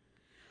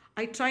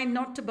 I try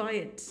not to buy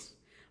it,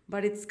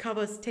 but its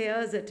cover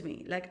stares at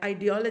me like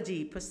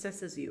ideology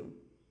possesses you.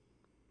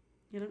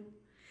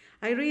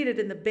 I read it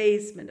in the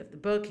basement of the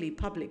Berkeley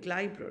Public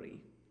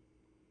Library.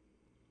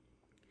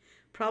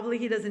 Probably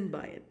he doesn't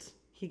buy it.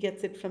 He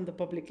gets it from the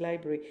public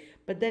library.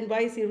 But then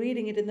why is he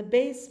reading it in the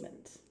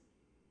basement?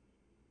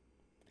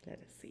 Let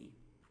us see.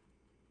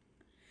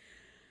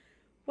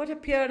 What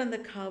appeared on the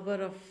cover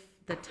of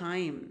the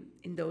Time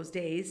in those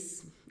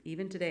days,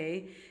 even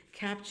today,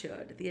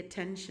 captured the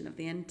attention of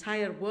the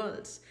entire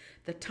world.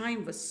 The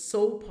Time was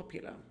so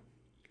popular.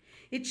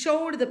 It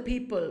showed the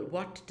people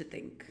what to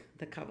think,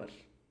 the cover.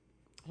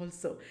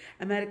 Also,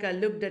 America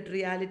looked at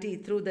reality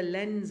through the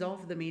lens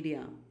of the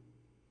media.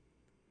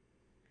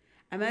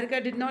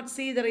 America did not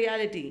see the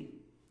reality.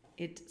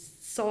 It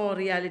saw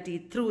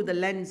reality through the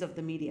lens of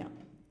the media.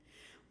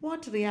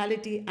 What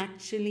reality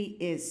actually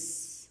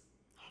is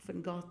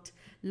often got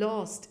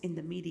lost in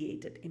the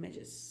mediated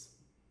images.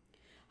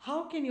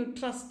 How can you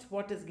trust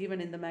what is given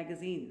in the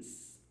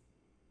magazines?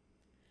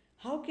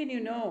 How can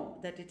you know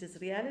that it is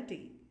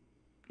reality?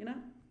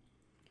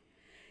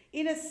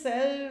 In a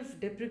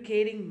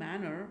self-deprecating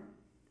manner,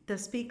 The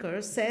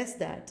speaker says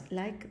that,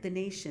 like the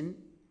nation,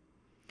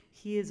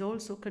 he is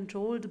also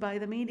controlled by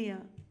the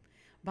media,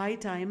 by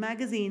Time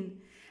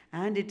magazine,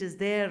 and it is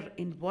there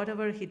in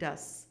whatever he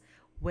does,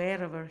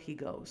 wherever he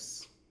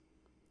goes.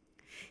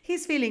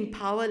 He's feeling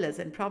powerless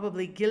and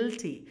probably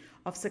guilty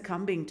of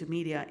succumbing to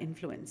media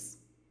influence.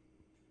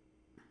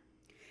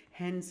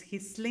 Hence, he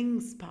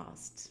slings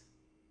past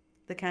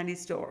the candy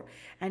store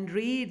and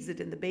reads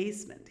it in the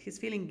basement. He's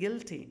feeling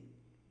guilty.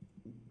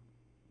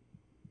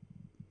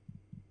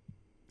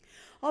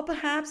 Or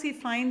perhaps he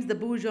finds the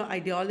bourgeois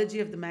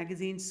ideology of the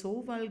magazine so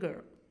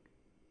vulgar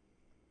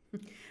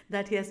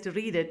that he has to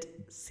read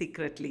it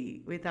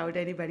secretly without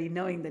anybody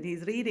knowing that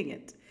he's reading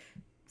it.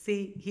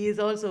 See, he is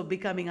also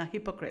becoming a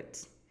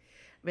hypocrite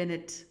when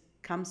it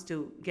comes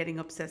to getting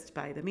obsessed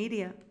by the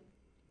media.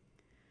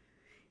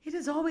 It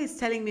is always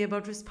telling me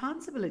about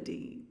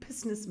responsibility.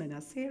 Businessmen are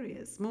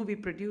serious. Movie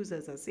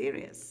producers are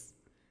serious.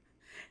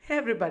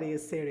 Everybody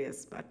is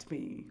serious but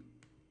me.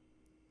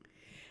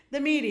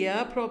 The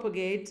media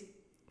propagate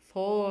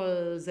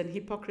false and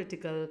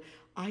hypocritical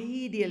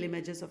ideal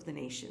images of the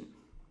nation.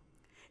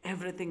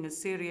 Everything is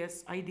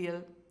serious,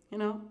 ideal,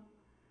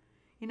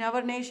 in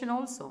our nation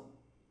also.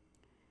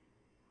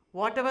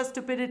 Whatever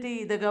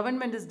stupidity the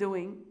government is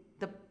doing,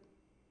 the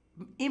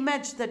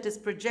image that is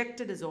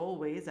projected is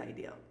always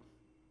ideal.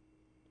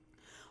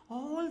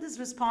 All this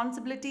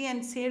responsibility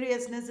and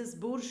seriousness is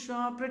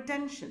bourgeois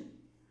pretension.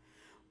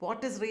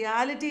 What is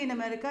reality in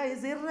America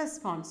is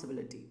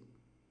irresponsibility.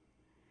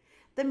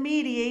 The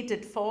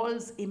mediated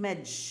false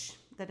image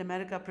that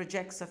America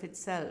projects of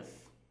itself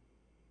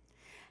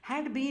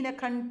had been a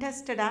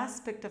contested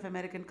aspect of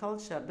American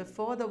culture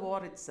before the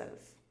war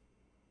itself.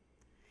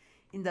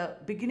 In the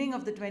beginning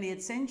of the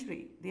 20th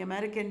century, the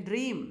American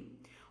dream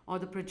or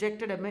the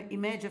projected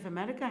image of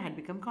America had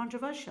become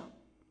controversial.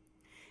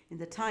 In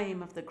the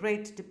time of the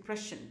Great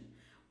Depression,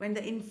 when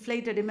the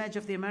inflated image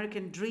of the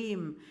American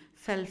dream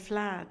fell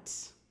flat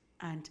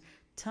and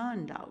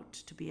turned out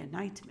to be a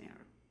nightmare.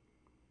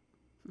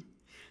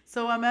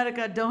 So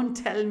America, don't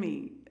tell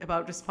me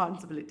about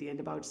responsibility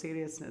and about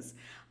seriousness.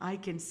 I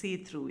can see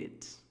through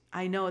it.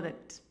 I know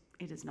that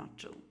it is not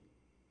true.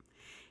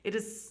 It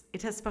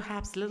has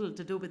perhaps little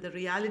to do with the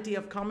reality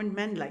of common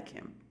men like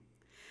him.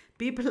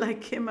 People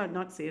like him are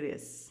not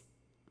serious.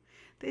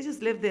 They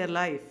just live their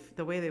life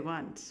the way they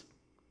want.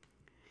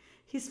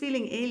 He's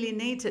feeling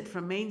alienated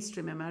from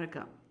mainstream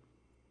America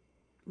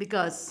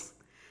because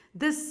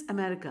this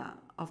America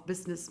of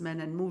businessmen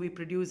and movie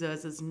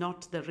producers is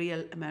not the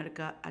real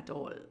America at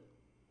all.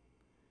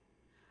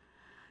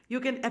 You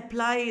can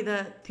apply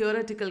the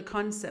theoretical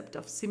concept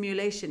of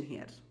simulation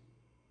here.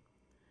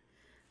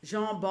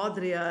 Jean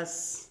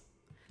Baudrillard's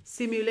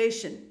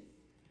simulation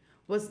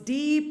was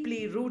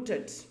deeply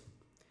rooted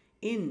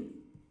in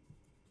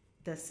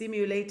the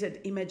simulated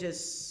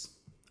images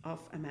of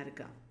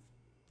America.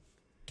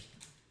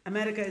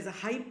 America is a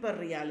hyper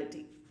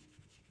reality,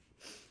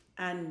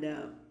 and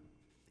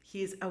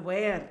he is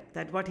aware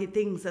that what he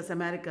thinks as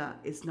America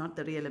is not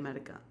the real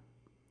America.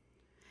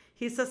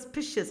 He is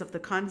suspicious of the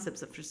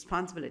concepts of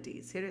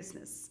responsibility,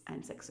 seriousness,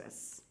 and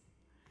success.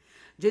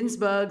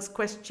 Ginsberg's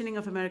questioning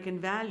of American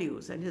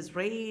values and his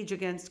rage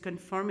against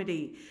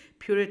conformity,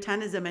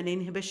 puritanism, and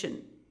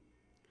inhibition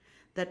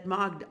that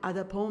marked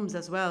other poems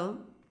as well,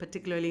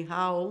 particularly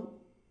How,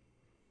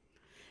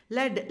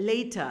 led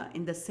later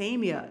in the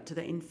same year to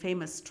the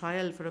infamous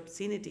trial for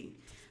obscenity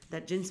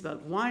that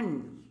Ginsberg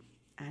won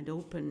and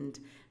opened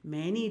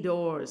many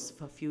doors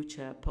for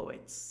future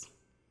poets.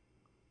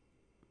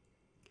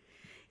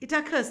 It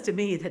occurs to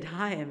me that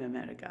I am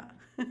America.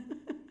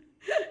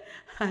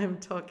 I am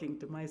talking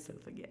to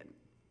myself again.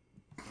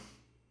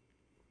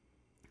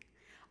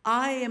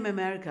 I am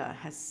America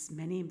has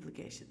many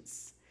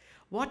implications.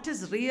 What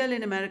is real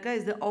in America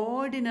is the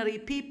ordinary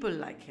people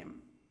like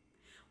him.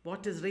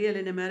 What is real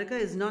in America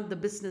is not the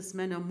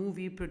businessmen or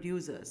movie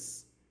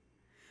producers.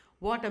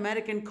 What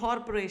American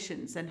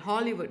corporations and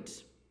Hollywood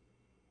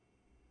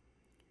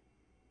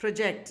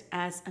project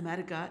as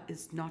America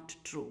is not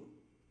true.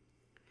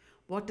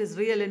 What is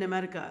real in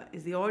America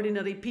is the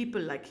ordinary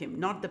people like him,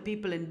 not the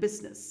people in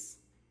business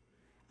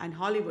and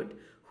Hollywood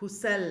who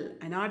sell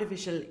an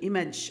artificial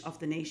image of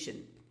the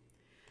nation.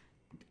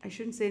 I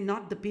shouldn't say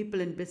not the people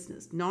in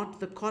business, not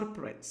the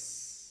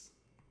corporates.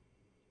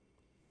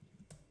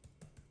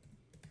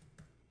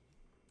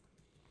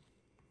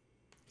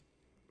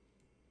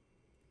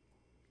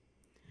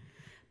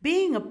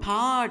 Being a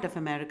part of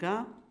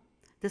America,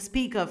 the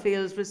speaker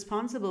feels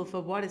responsible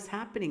for what is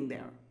happening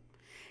there,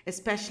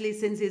 especially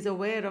since he is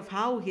aware of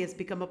how he has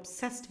become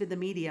obsessed with the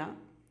media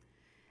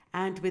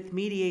and with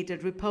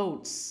mediated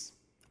reports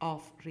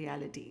of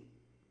reality.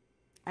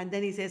 And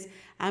then he says,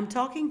 I'm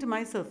talking to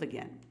myself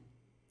again.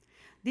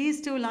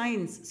 These two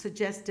lines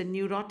suggest a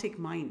neurotic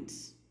mind.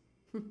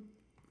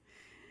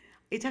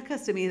 It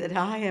occurs to me that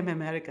I am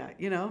America.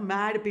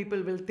 Mad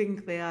people will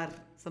think they are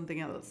something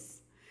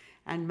else.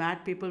 And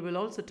mad people will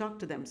also talk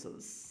to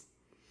themselves.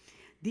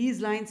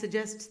 These lines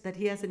suggest that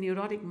he has a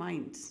neurotic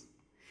mind.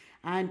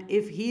 And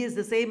if he is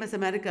the same as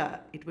America,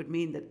 it would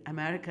mean that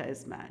America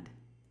is mad.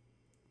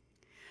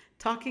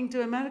 Talking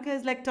to America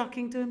is like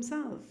talking to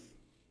himself.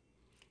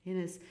 In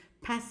his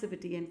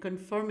passivity and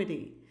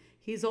conformity,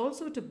 he's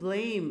also to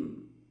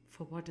blame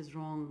for what is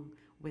wrong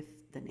with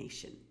the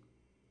nation.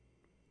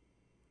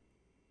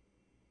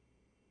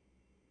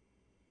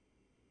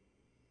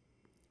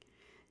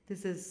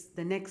 This is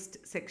the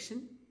next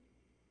section.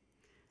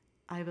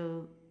 I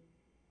will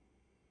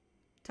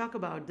talk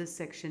about this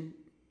section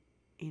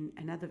in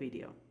another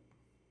video.